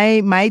was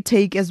my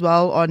take as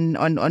well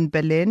on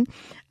Berlin.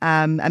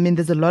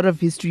 There's a lot of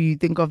history. You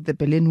think of the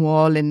Berlin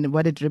Wall and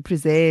what it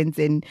represents,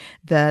 and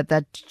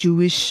that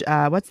Jewish,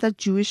 what's that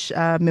Jewish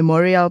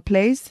memorial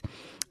place?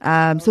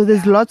 So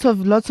there's lots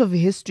of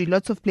history,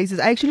 lots of places.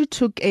 I actually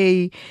took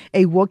a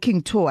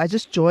walking tour. I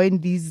just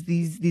joined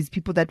these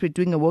people that were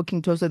doing a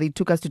walking tour. So they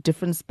took us to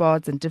different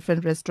spots and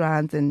different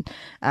restaurants, and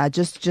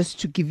just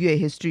to give you a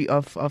history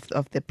of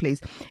the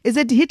place. Is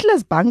it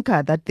Hitler's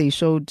bunker that they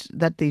showed?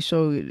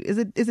 Is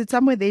it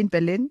somewhere there in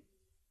Berlin?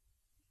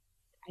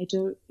 I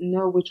don't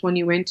know which one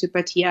you went to,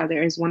 but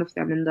there is one of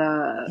them in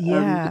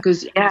the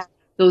because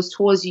those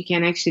tours you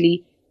can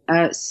actually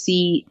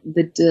see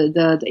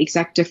the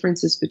exact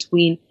differences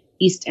between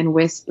East and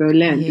West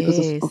Berlin, because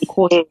of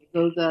course,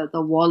 though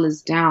the wall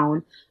is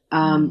down,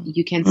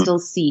 you can still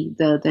see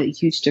the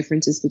huge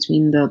differences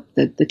between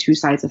the two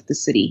sides of the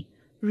city.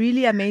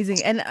 Really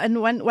amazing.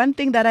 And one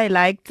thing that I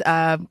liked,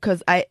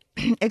 because I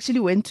actually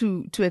went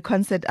to a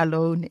concert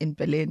alone in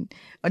Berlin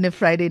on a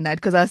Friday night,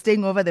 because I was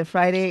staying over the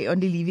Friday,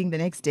 only leaving the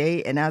next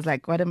day. And I was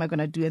like, what am I going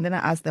to do? And then I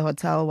asked the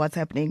hotel what's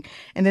happening.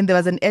 And then there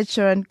was an Ed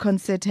Sheeran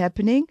concert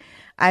happening.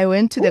 I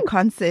went to the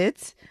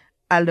concert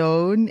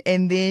alone,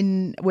 and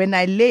then when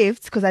I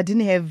left, because I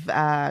didn't have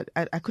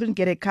I couldn't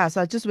get a car,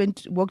 so I just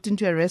walked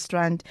into a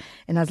restaurant,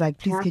 and I was like,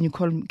 please,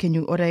 can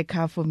you order a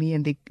car for me?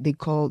 And they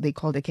called a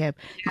cab.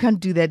 You can't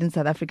do that in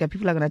South Africa.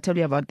 People are going to tell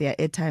you about their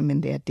airtime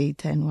and their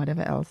data and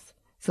whatever else.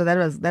 So that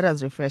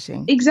was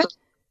refreshing. Exactly.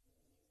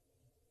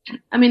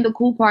 The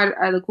cool part,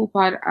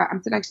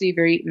 I'm still actually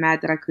very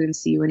mad that I couldn't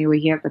see you when you were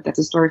here, but that's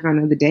a story for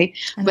another day.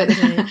 But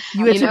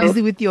you were too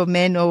busy with your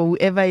men or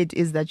whoever it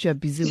is that you are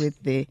busy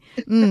with there.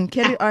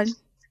 Carry on.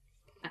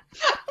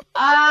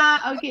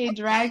 Okay,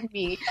 drag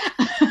me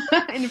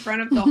in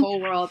front of the whole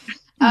world.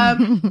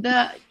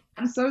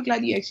 I'm so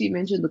glad you actually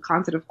mentioned the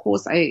concert. Of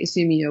course, I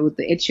assume, with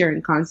the Ed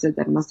Sheeran concert,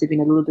 that must have been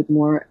a little bit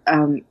more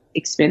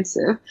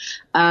expensive.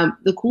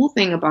 The cool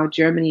thing about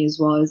Germany as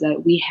well is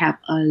that we have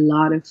a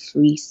lot of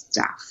free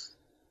stuff.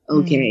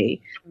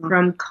 Okay.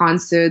 From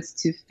concerts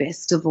to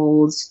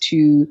festivals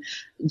to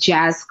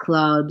jazz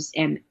clubs,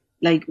 and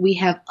like we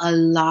have a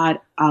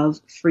lot of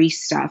free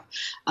stuff.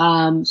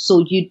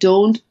 So you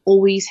don't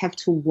always have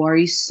to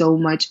worry so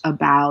much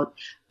about,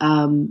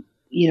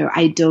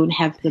 I don't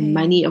have the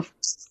money. Of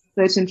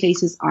certain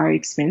places are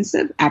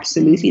expensive.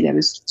 Absolutely. That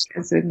is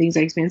true. Certain things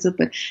are expensive,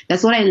 but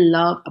that's what I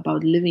love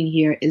about living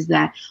here, is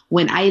that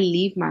when I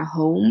leave my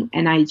home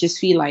and I just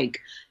feel like,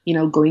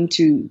 going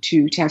to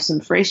have some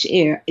fresh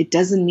air, it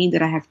doesn't mean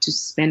that I have to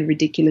spend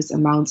ridiculous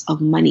amounts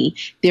of money.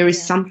 There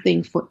is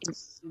something for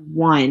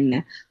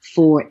everyone,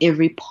 for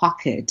every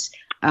pocket.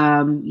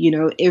 In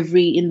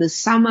the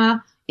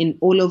summer, in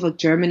all over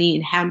Germany,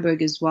 in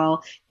Hamburg as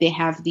well, they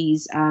have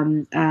these,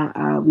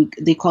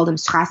 they call them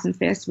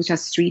Straßenfest, which are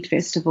street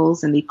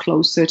festivals, and they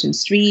close certain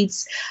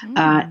streets,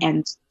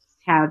 and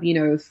have,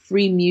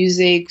 free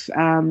music.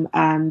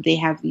 They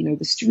have, the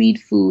street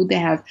food. They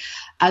have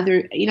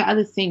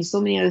other things, so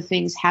many other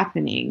things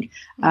happening.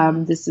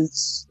 This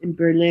is in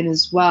Berlin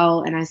as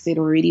well. And I said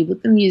already,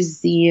 with the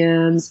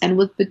museums and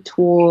with the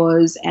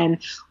tours and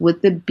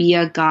with the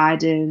beer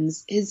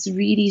gardens, it's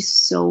really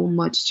so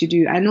much to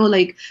do. I know,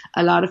 like,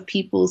 a lot of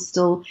people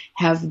still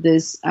have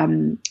this,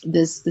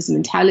 this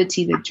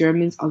mentality that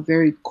Germans are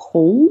very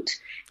cold.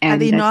 And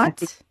are they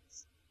not?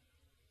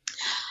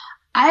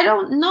 I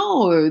don't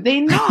know.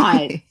 They're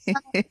not.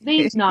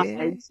 They're not.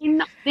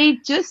 They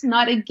just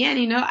not.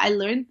 Again, I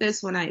learned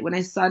this when I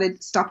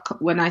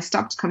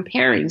stopped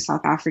comparing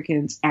South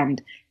Africans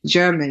and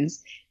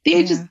Germans.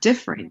 They're just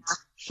different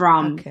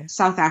from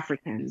South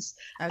Africans.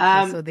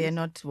 Okay, so they're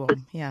not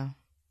warm. Yeah.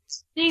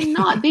 They're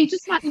not. They're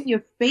just not in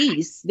your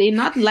face. They're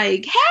not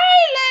like, hey,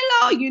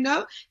 girl, you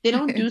know, they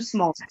don't do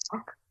small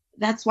talk.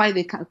 That's why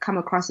they come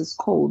across as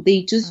cold.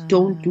 They just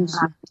don't do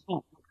small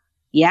talk.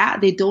 Yeah,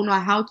 they don't know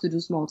how to do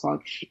small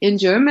talk. In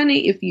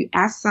Germany, if you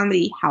ask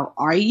somebody, how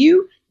are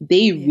you?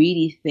 They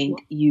really think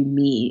you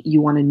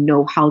want to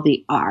know how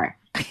they are.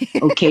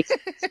 Okay.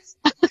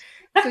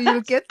 So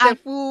you get the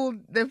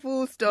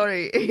full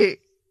story.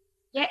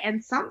 Yeah,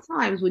 and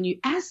sometimes when you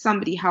ask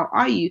somebody how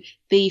are you,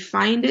 they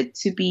find it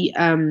to be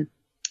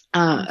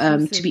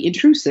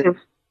intrusive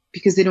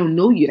because they don't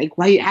know you. Like,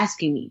 why are you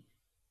asking me?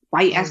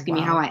 Why are you asking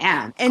me how I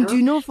am? And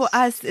you know, for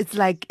us, it's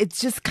like it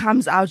just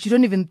comes out. You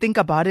don't even think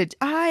about it.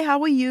 Hi,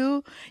 how are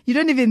you? You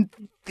don't even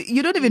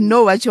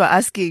know what you're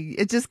asking.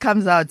 It just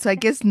comes out. So I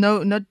guess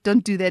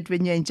don't do that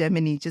when you're in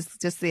Germany.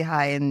 Just say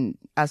hi and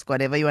ask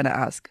whatever you want to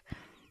ask.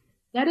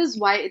 That is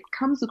why it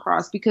comes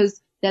across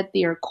because that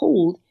they are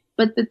cold.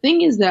 But the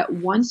thing is that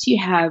once you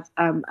have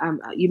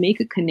you make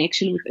a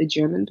connection with a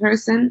German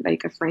person,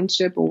 like a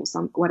friendship or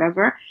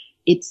whatever,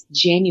 it's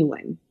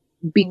genuine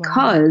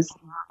because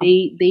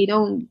they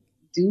don't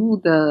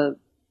do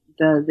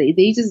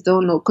they just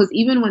don't know. Because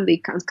even when they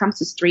comes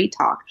to straight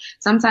talk,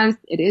 sometimes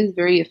it is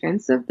very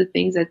offensive, the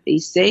things that they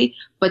say,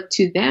 but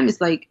to them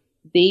it's like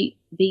they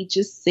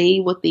just say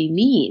what they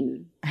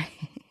mean.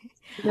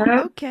 You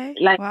know? Okay.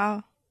 Like,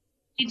 wow.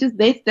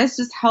 That's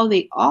just how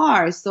they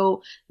are.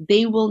 So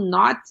they will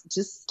not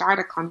just start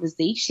a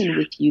conversation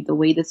with you the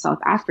way that South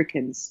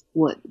Africans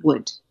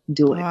would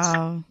do it.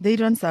 Wow. They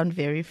don't sound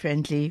very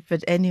friendly,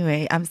 but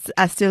anyway,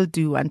 I still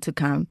do want to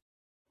come.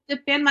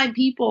 Defend my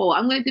people.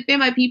 I'm going to defend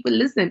my people.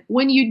 Listen,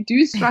 when you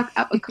do strike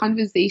up a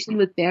conversation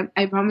with them,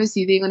 I promise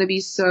you they're going to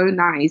be so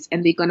nice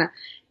and they're going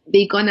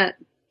to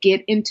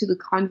get into the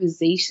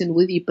conversation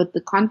with you, but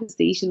the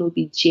conversation will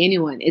be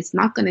genuine. It's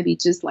not going to be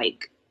just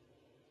like,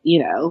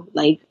 you know,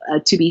 like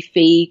to be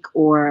fake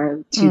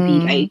or to be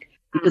like,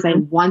 because I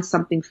want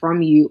something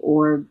from you,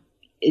 or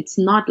it's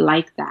not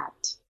like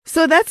that.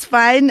 So that's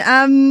fine.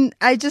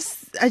 I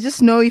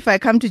just know if I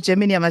come to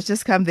Germany, I must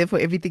just come there for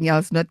everything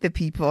else, not the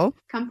people.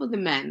 Come for the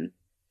men.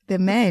 The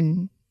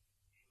men.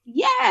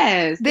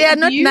 Yes. They are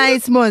not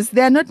nice, Mos.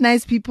 They are not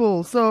nice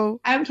people.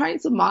 So I'm trying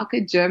to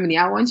market Germany.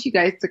 I want you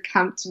guys to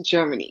come to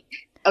Germany.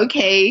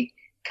 Okay?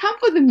 Come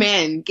for the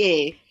men,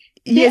 gay.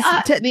 Yes,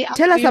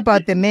 tell us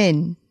about the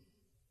men.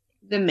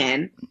 The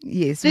men.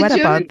 Yes, the what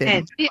German about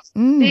them?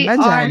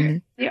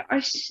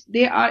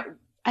 They are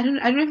I don't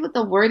know what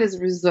the word is,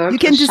 reserved. You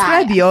can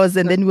describe yours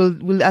and then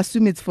we'll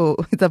assume it's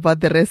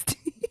about the rest.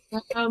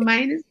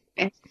 Mine is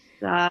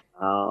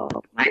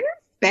special. Mine is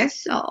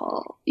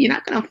special. You're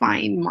not gonna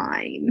find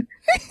mine.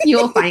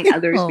 You'll find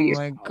others. Oh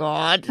my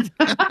God.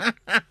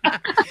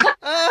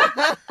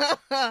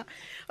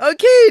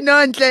 Okay,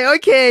 Nontle.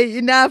 Okay,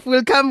 enough.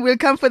 We'll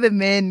come for the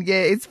men.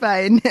 Yeah, it's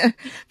fine.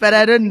 But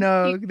I don't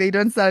know. They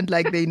don't sound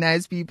like they're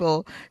nice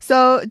people.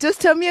 So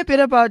just tell me a bit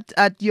about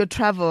your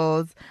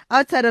travels.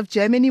 Outside of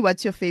Germany,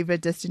 what's your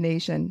favorite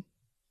destination?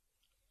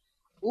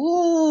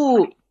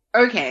 Ooh,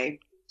 okay.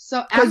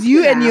 So because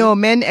you and your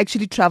men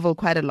actually travel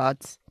quite a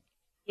lot.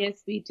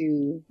 Yes, we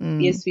do.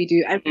 Yes, we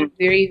do. I'm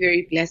very,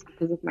 very blessed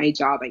because of my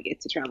job. I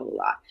get to travel a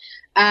lot.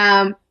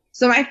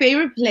 So my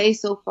favorite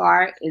place so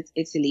far is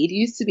Italy. It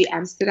used to be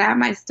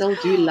Amsterdam. I still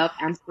do love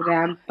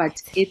Amsterdam,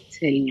 but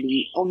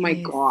Italy, oh my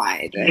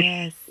God.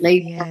 Yes,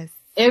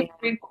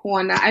 every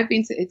corner. I've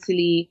been to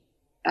Italy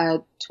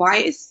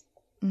twice.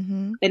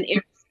 And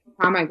every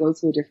time I go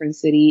to a different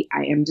city,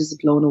 I am just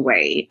blown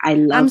away.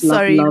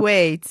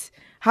 Wait.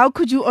 How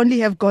could you only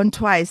have gone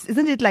twice?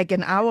 Isn't it like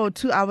an hour or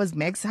 2 hours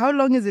max? How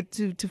long is it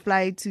to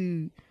fly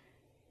to?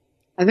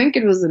 I think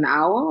it was an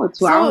hour or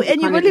 2 hours.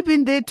 And you've only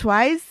been there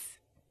twice?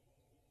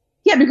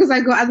 Yeah, because I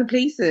go other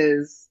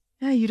places.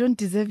 Yeah, you don't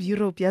deserve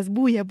Europe. Yes,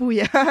 booyah,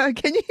 booyah.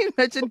 Can you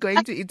imagine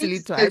going to Italy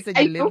twice and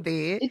you live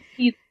there?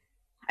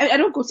 I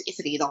don't go to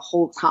Italy the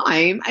whole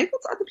time. I go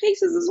to other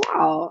places as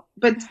well.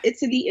 But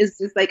Italy is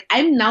just like,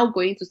 I'm now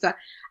going to start.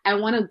 I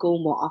want to go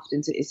more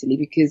often to Italy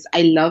because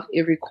I love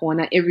every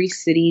corner, every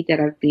city that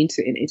I've been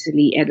to in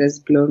Italy. It has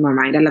blown my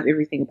mind. I love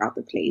everything about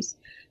the place.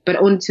 But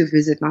only to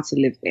visit, not to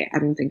live there. I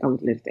don't think I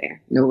would live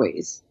there. No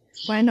ways.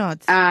 Why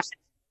not?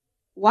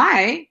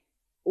 Why?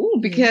 Oh,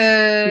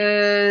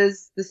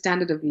 because the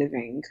standard of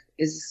living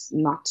is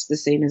not the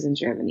same as in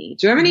Germany.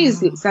 Germany's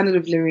standard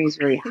of living is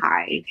very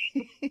high.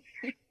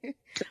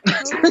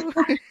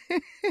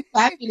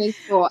 Fabulous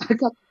for a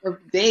couple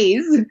of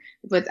days,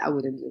 but I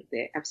wouldn't live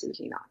there.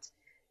 Absolutely not.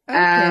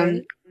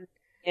 Okay.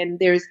 And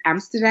there's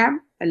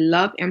Amsterdam. I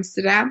love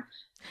Amsterdam.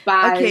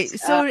 But, okay,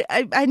 so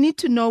I need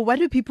to know, what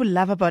do people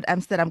love about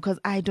Amsterdam? Because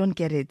I don't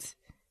get it.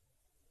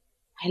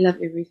 I love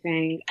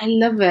everything. I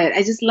love it.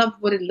 I just love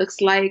what it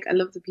looks like. I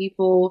love the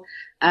people.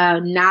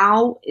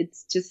 Now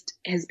it's just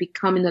has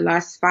become, in the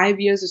last 5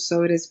 years or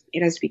so,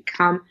 it has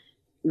become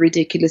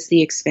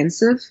ridiculously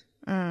expensive.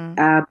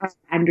 I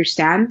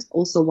understand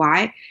also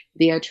why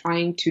they are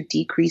trying to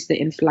decrease the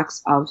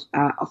influx of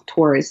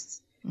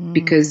tourists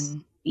because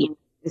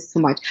it's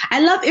too much. I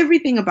love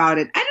everything about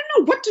it. I don't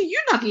what do you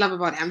not love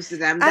about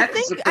Amsterdam? I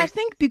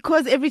think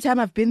because every time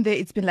I've been there,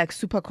 it's been like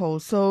super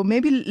cold. So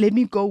maybe let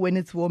me go when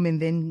it's warm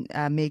and then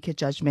make a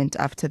judgment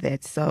after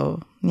that.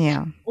 So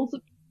yeah. Also,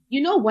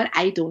 you know what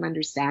I don't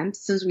understand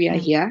since we are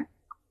here?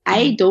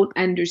 I don't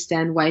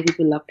understand why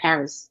people love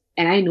Paris.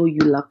 And I know you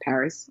love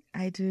Paris.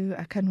 I do.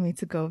 I can't wait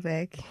to go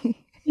back.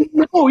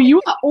 No,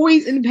 you are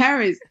always in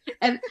Paris.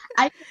 And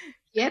I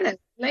get it.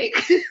 Like,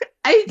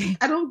 I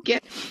don't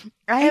get it.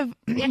 I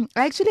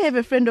actually have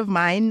a friend of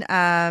mine,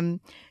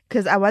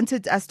 because I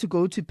wanted us to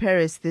go to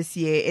Paris this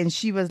year, and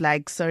she was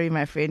like, sorry,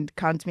 my friend,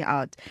 count me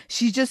out.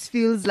 She just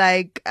feels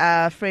like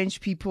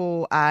French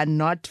people are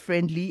not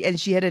friendly, and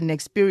she had an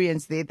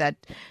experience there that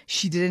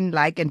she didn't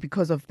like, and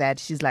because of that,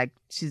 she's like,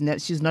 she's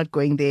not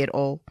going there at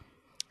all.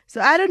 So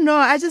I don't know.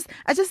 I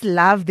just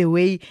love the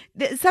way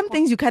some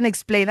things you can't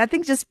explain. I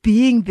think just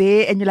being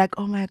there and you're like,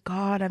 oh my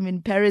God, I'm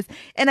in Paris.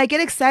 And I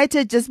get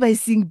excited just by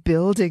seeing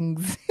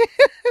buildings.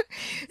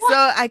 So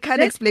I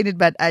can't explain it,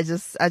 but I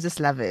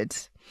just love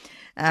it.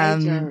 I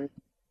don't.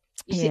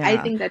 You see, I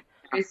think that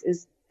Paris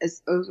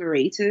is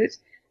overrated.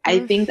 I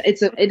think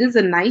it is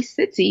a nice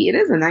city. It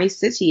is a nice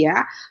city,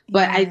 yeah.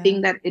 But I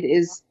think that it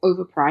is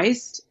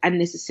overpriced,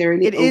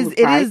 unnecessarily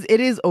overpriced. It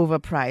is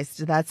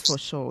overpriced. That's for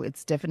sure.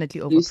 It's definitely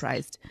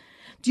overpriced.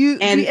 Do you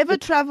ever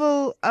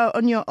travel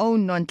on your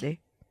own, Nontle?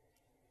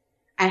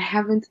 I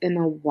haven't in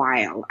a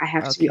while. I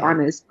have to be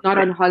honest. Not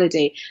on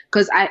holiday,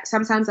 because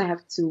sometimes I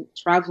have to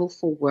travel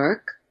for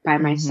work by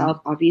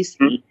myself,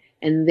 obviously,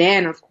 and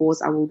then of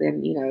course I will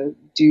then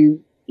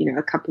do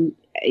a couple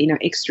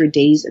extra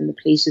days in the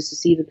place just to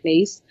see the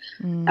place.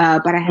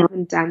 But I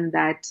haven't done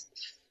that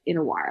in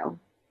a while.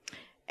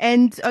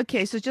 And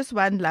okay, so just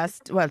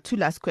two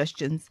last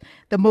questions.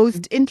 The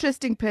most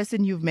interesting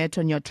person you've met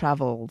on your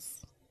travels?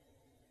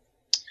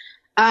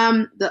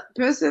 The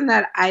person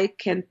that I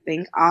can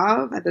think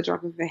of at the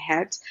drop of a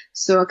hat.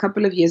 So a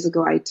couple of years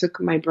ago, I took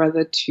my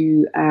brother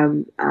to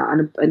on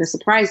a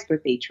surprise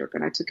birthday trip,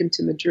 and I took him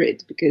to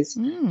Madrid because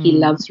he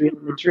loves Real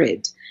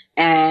Madrid.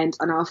 And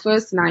on our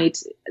first night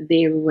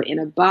there, we were in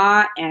a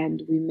bar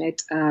and we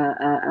met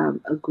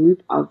a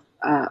group of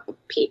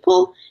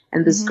people,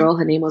 and this girl,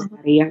 her name was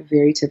Maria,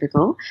 very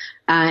typical.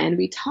 And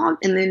we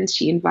talked, and then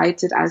she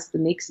invited us the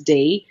next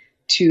day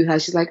to her.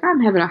 She's like, I'm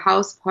having a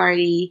house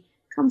party.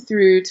 Come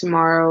through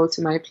tomorrow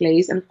to my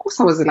place. And of course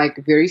I was like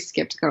very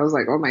skeptical. I was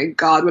like, oh my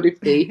God, what if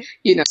they,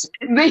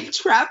 they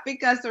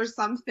traffic us or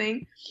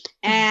something?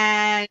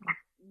 And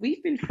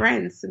we've been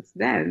friends since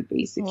then,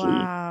 basically.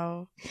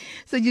 Wow.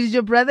 So did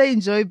your brother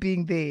enjoy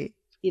being there?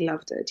 He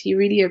loved it. He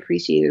really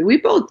appreciated it. We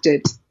both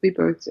did.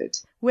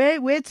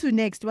 Where to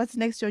next? What's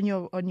next on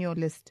your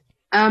list?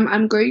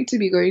 I'm going to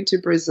be going to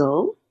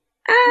Brazil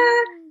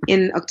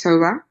in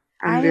October.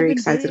 I'm very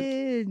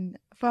excited.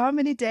 For how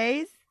many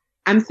days?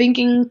 I'm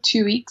thinking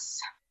 2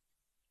 weeks.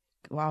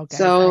 Wow, guys,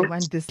 I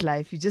want this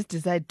life. You just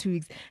decide 2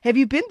 weeks. Have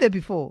you been there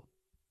before?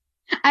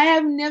 I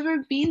have never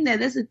been there.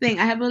 That's the thing.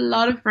 I have a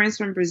lot of friends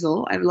from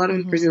Brazil. I have a lot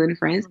of Brazilian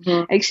friends.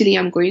 Actually,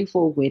 I'm going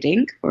for a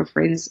wedding, for a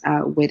friend's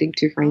wedding,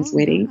 two friends'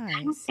 wedding.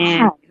 Nice.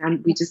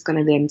 And we're just going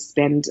to then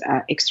spend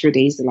extra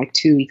days, like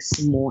 2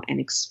 weeks more, and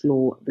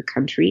explore the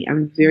country.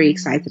 I'm very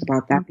excited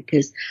about that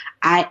because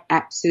I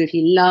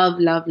absolutely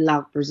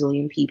love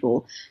Brazilian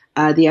people.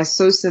 They are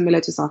so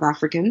similar to South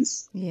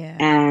Africans. Yeah.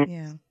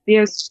 And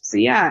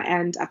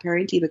and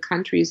apparently the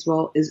country as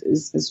well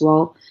is as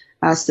well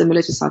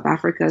similar to South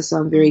Africa. So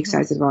I'm very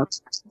excited about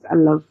it. I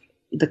love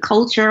the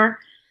culture.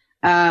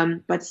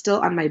 But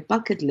still on my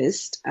bucket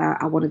list,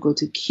 I want to go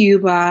to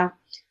Cuba.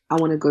 I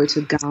want to go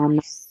to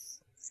Ghana.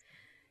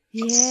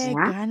 Yeah,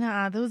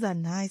 Ghana. Those are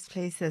nice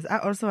places. I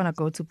also want to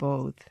go to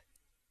both.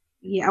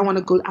 Yeah, I want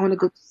to go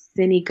to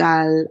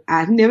Senegal.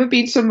 I've never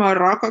been to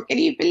Morocco. Can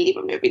you believe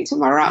I've never been to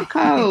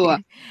Morocco?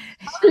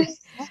 But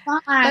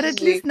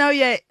at least now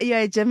you're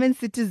a German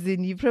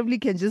citizen. You probably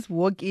can just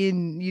walk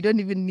in. You don't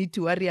even need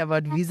to worry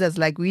about visas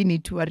like we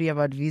need to worry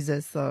about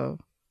visas. So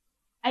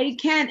I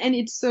can, and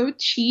it's so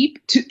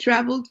cheap to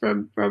travel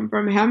from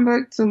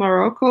Hamburg to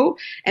Morocco,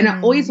 and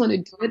I always want to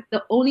do it.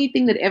 The only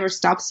thing that ever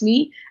stops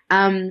me,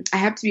 I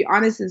have to be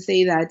honest and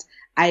say that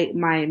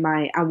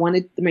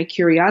my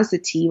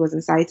curiosity was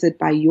incited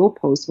by your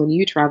post when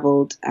you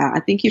traveled. I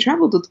think you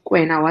traveled with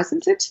Kwena,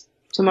 wasn't it?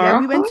 To Morocco? Yeah,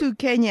 we went to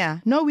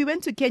Kenya. No, we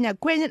went to Kenya.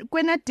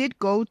 Kwena did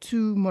go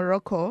to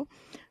Morocco,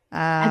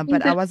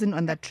 but I wasn't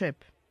on that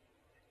trip.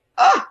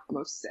 Oh, I'm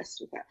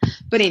obsessed with that.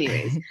 But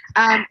anyways,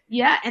 and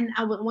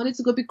I wanted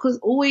to go because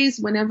always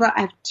whenever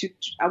I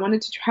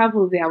wanted to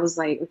travel there, I was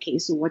like, okay,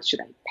 so what should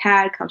I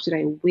pack? How should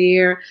I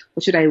wear?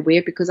 What should I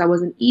wear? Because I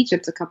was in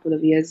Egypt a couple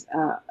of years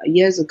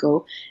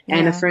ago,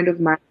 and a friend of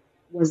mine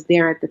was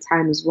there at the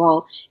time as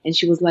well, and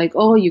she was like,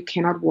 oh, you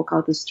cannot walk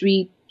out the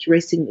street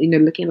dressing,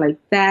 looking like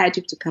that.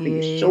 You have to cover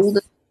your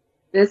shoulders.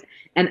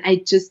 And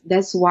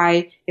that's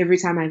why every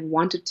time I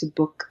wanted to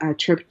book a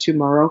trip to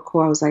Morocco,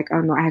 I was like, oh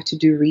no, I have to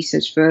do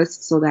research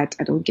first so that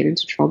I don't get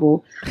into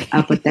trouble.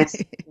 But that's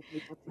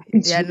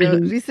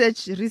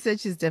research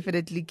is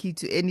definitely key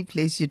to any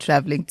place you're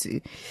traveling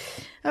to.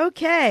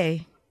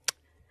 Okay.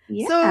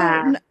 Yeah.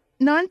 So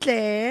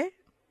Nontle,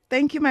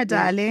 Thank you, my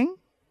darling.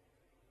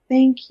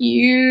 Thank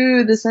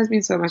you. This has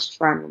been so much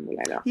fun,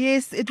 Mpumelelo.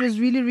 Yes, it was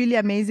really, really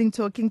amazing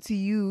talking to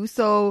you.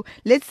 So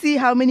let's see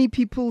how many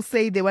people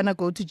say they want to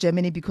go to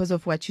Germany because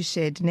of what you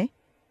shared, ne?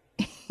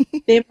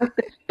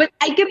 But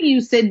I get you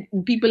said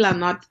people are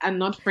not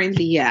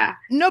friendly here.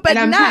 No, but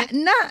nah,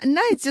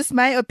 it's just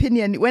my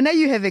opinion. When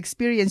you have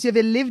experience, you have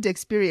a lived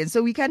experience,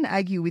 so we can't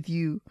argue with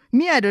you.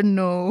 Me, I don't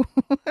know.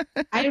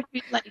 I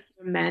feel like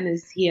your man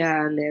is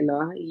here,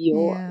 Lelo.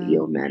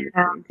 Your man is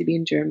going to be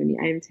in Germany.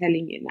 I am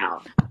telling you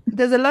now.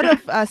 There's a lot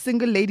of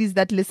single ladies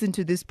that listen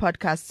to this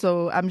podcast,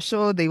 so I'm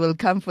sure they will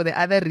come for the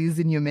other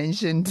reason you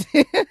mentioned.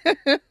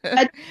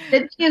 But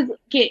the thing is,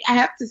 okay, I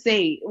have to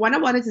say, what I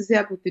wanted to say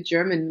up with the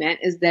German men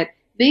is that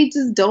they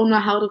just don't know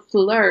how to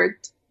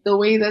flirt the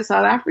way the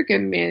South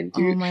African men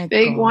do.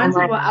 Once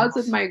we were out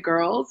with my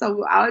girls, so we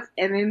were out,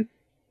 and then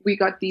we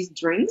got these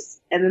drinks,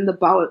 and then the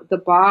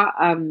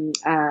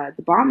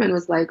barman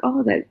was like,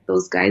 "Oh,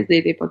 those guys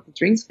they bought the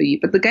drinks for you,"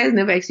 but the guys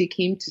never actually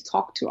came to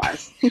talk to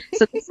us.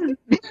 So this is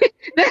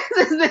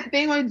the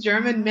thing with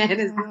German men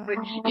is, they're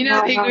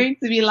going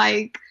to be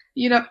like,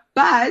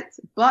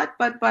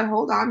 but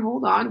hold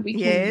on, we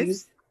can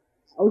use,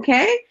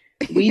 okay.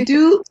 We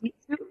do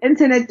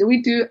internet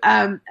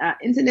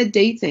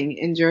dating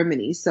in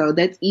Germany, so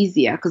that's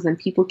easier because then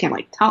people can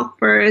like talk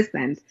first,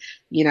 and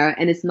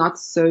and it's not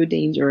so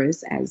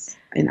dangerous as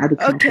in other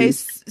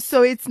countries. Okay,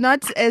 so it's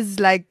not as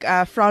like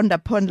frowned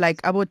upon like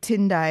about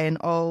Tinder and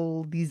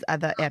all these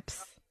other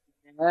apps.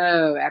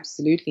 No,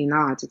 absolutely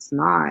not. It's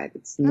not.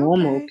 It's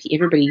normal. Okay.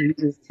 Everybody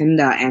uses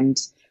Tinder, and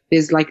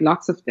there's like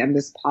lots of them.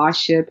 There's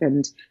Parship,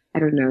 and I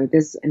don't know.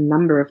 There's a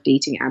number of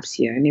dating apps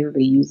here, and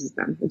everybody uses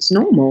them. It's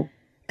normal.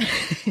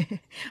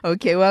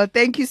 Okay, well,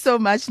 thank you so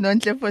much,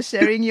 Nonhle, for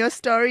sharing your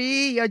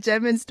story, your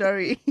German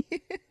story.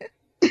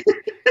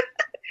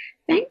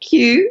 Thank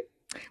you.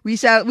 We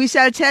shall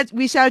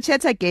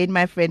chat again,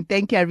 my friend.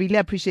 Thank you. I really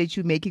appreciate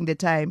you making the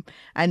time.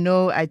 I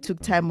know I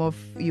took time off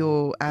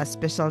your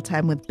special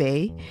time with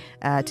Bay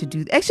to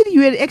do. Actually,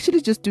 you were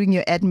actually just doing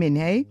your admin,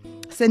 hey?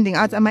 Sending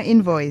out my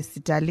invoice,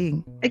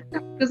 darling.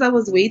 Because I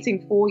was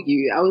waiting for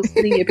you. I was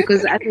sitting here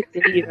because at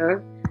the day,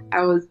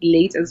 I was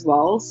late as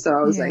well. So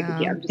I was like,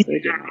 okay, I'm just going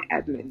to do my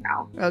admin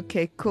now.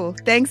 Okay, cool.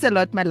 Thanks a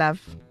lot, my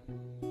love.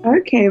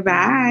 Okay,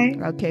 bye.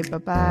 Okay,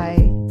 bye-bye.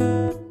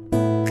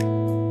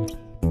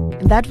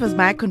 That was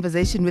my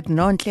conversation with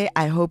Nonhle.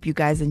 I hope you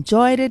guys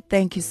enjoyed it.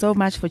 Thank you so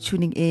much for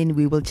tuning in.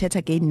 We will chat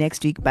again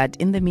next week. But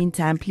in the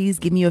meantime, please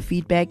give me your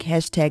feedback.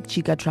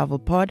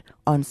 #ChikaTravelPod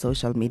on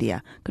social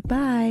media.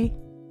 Goodbye.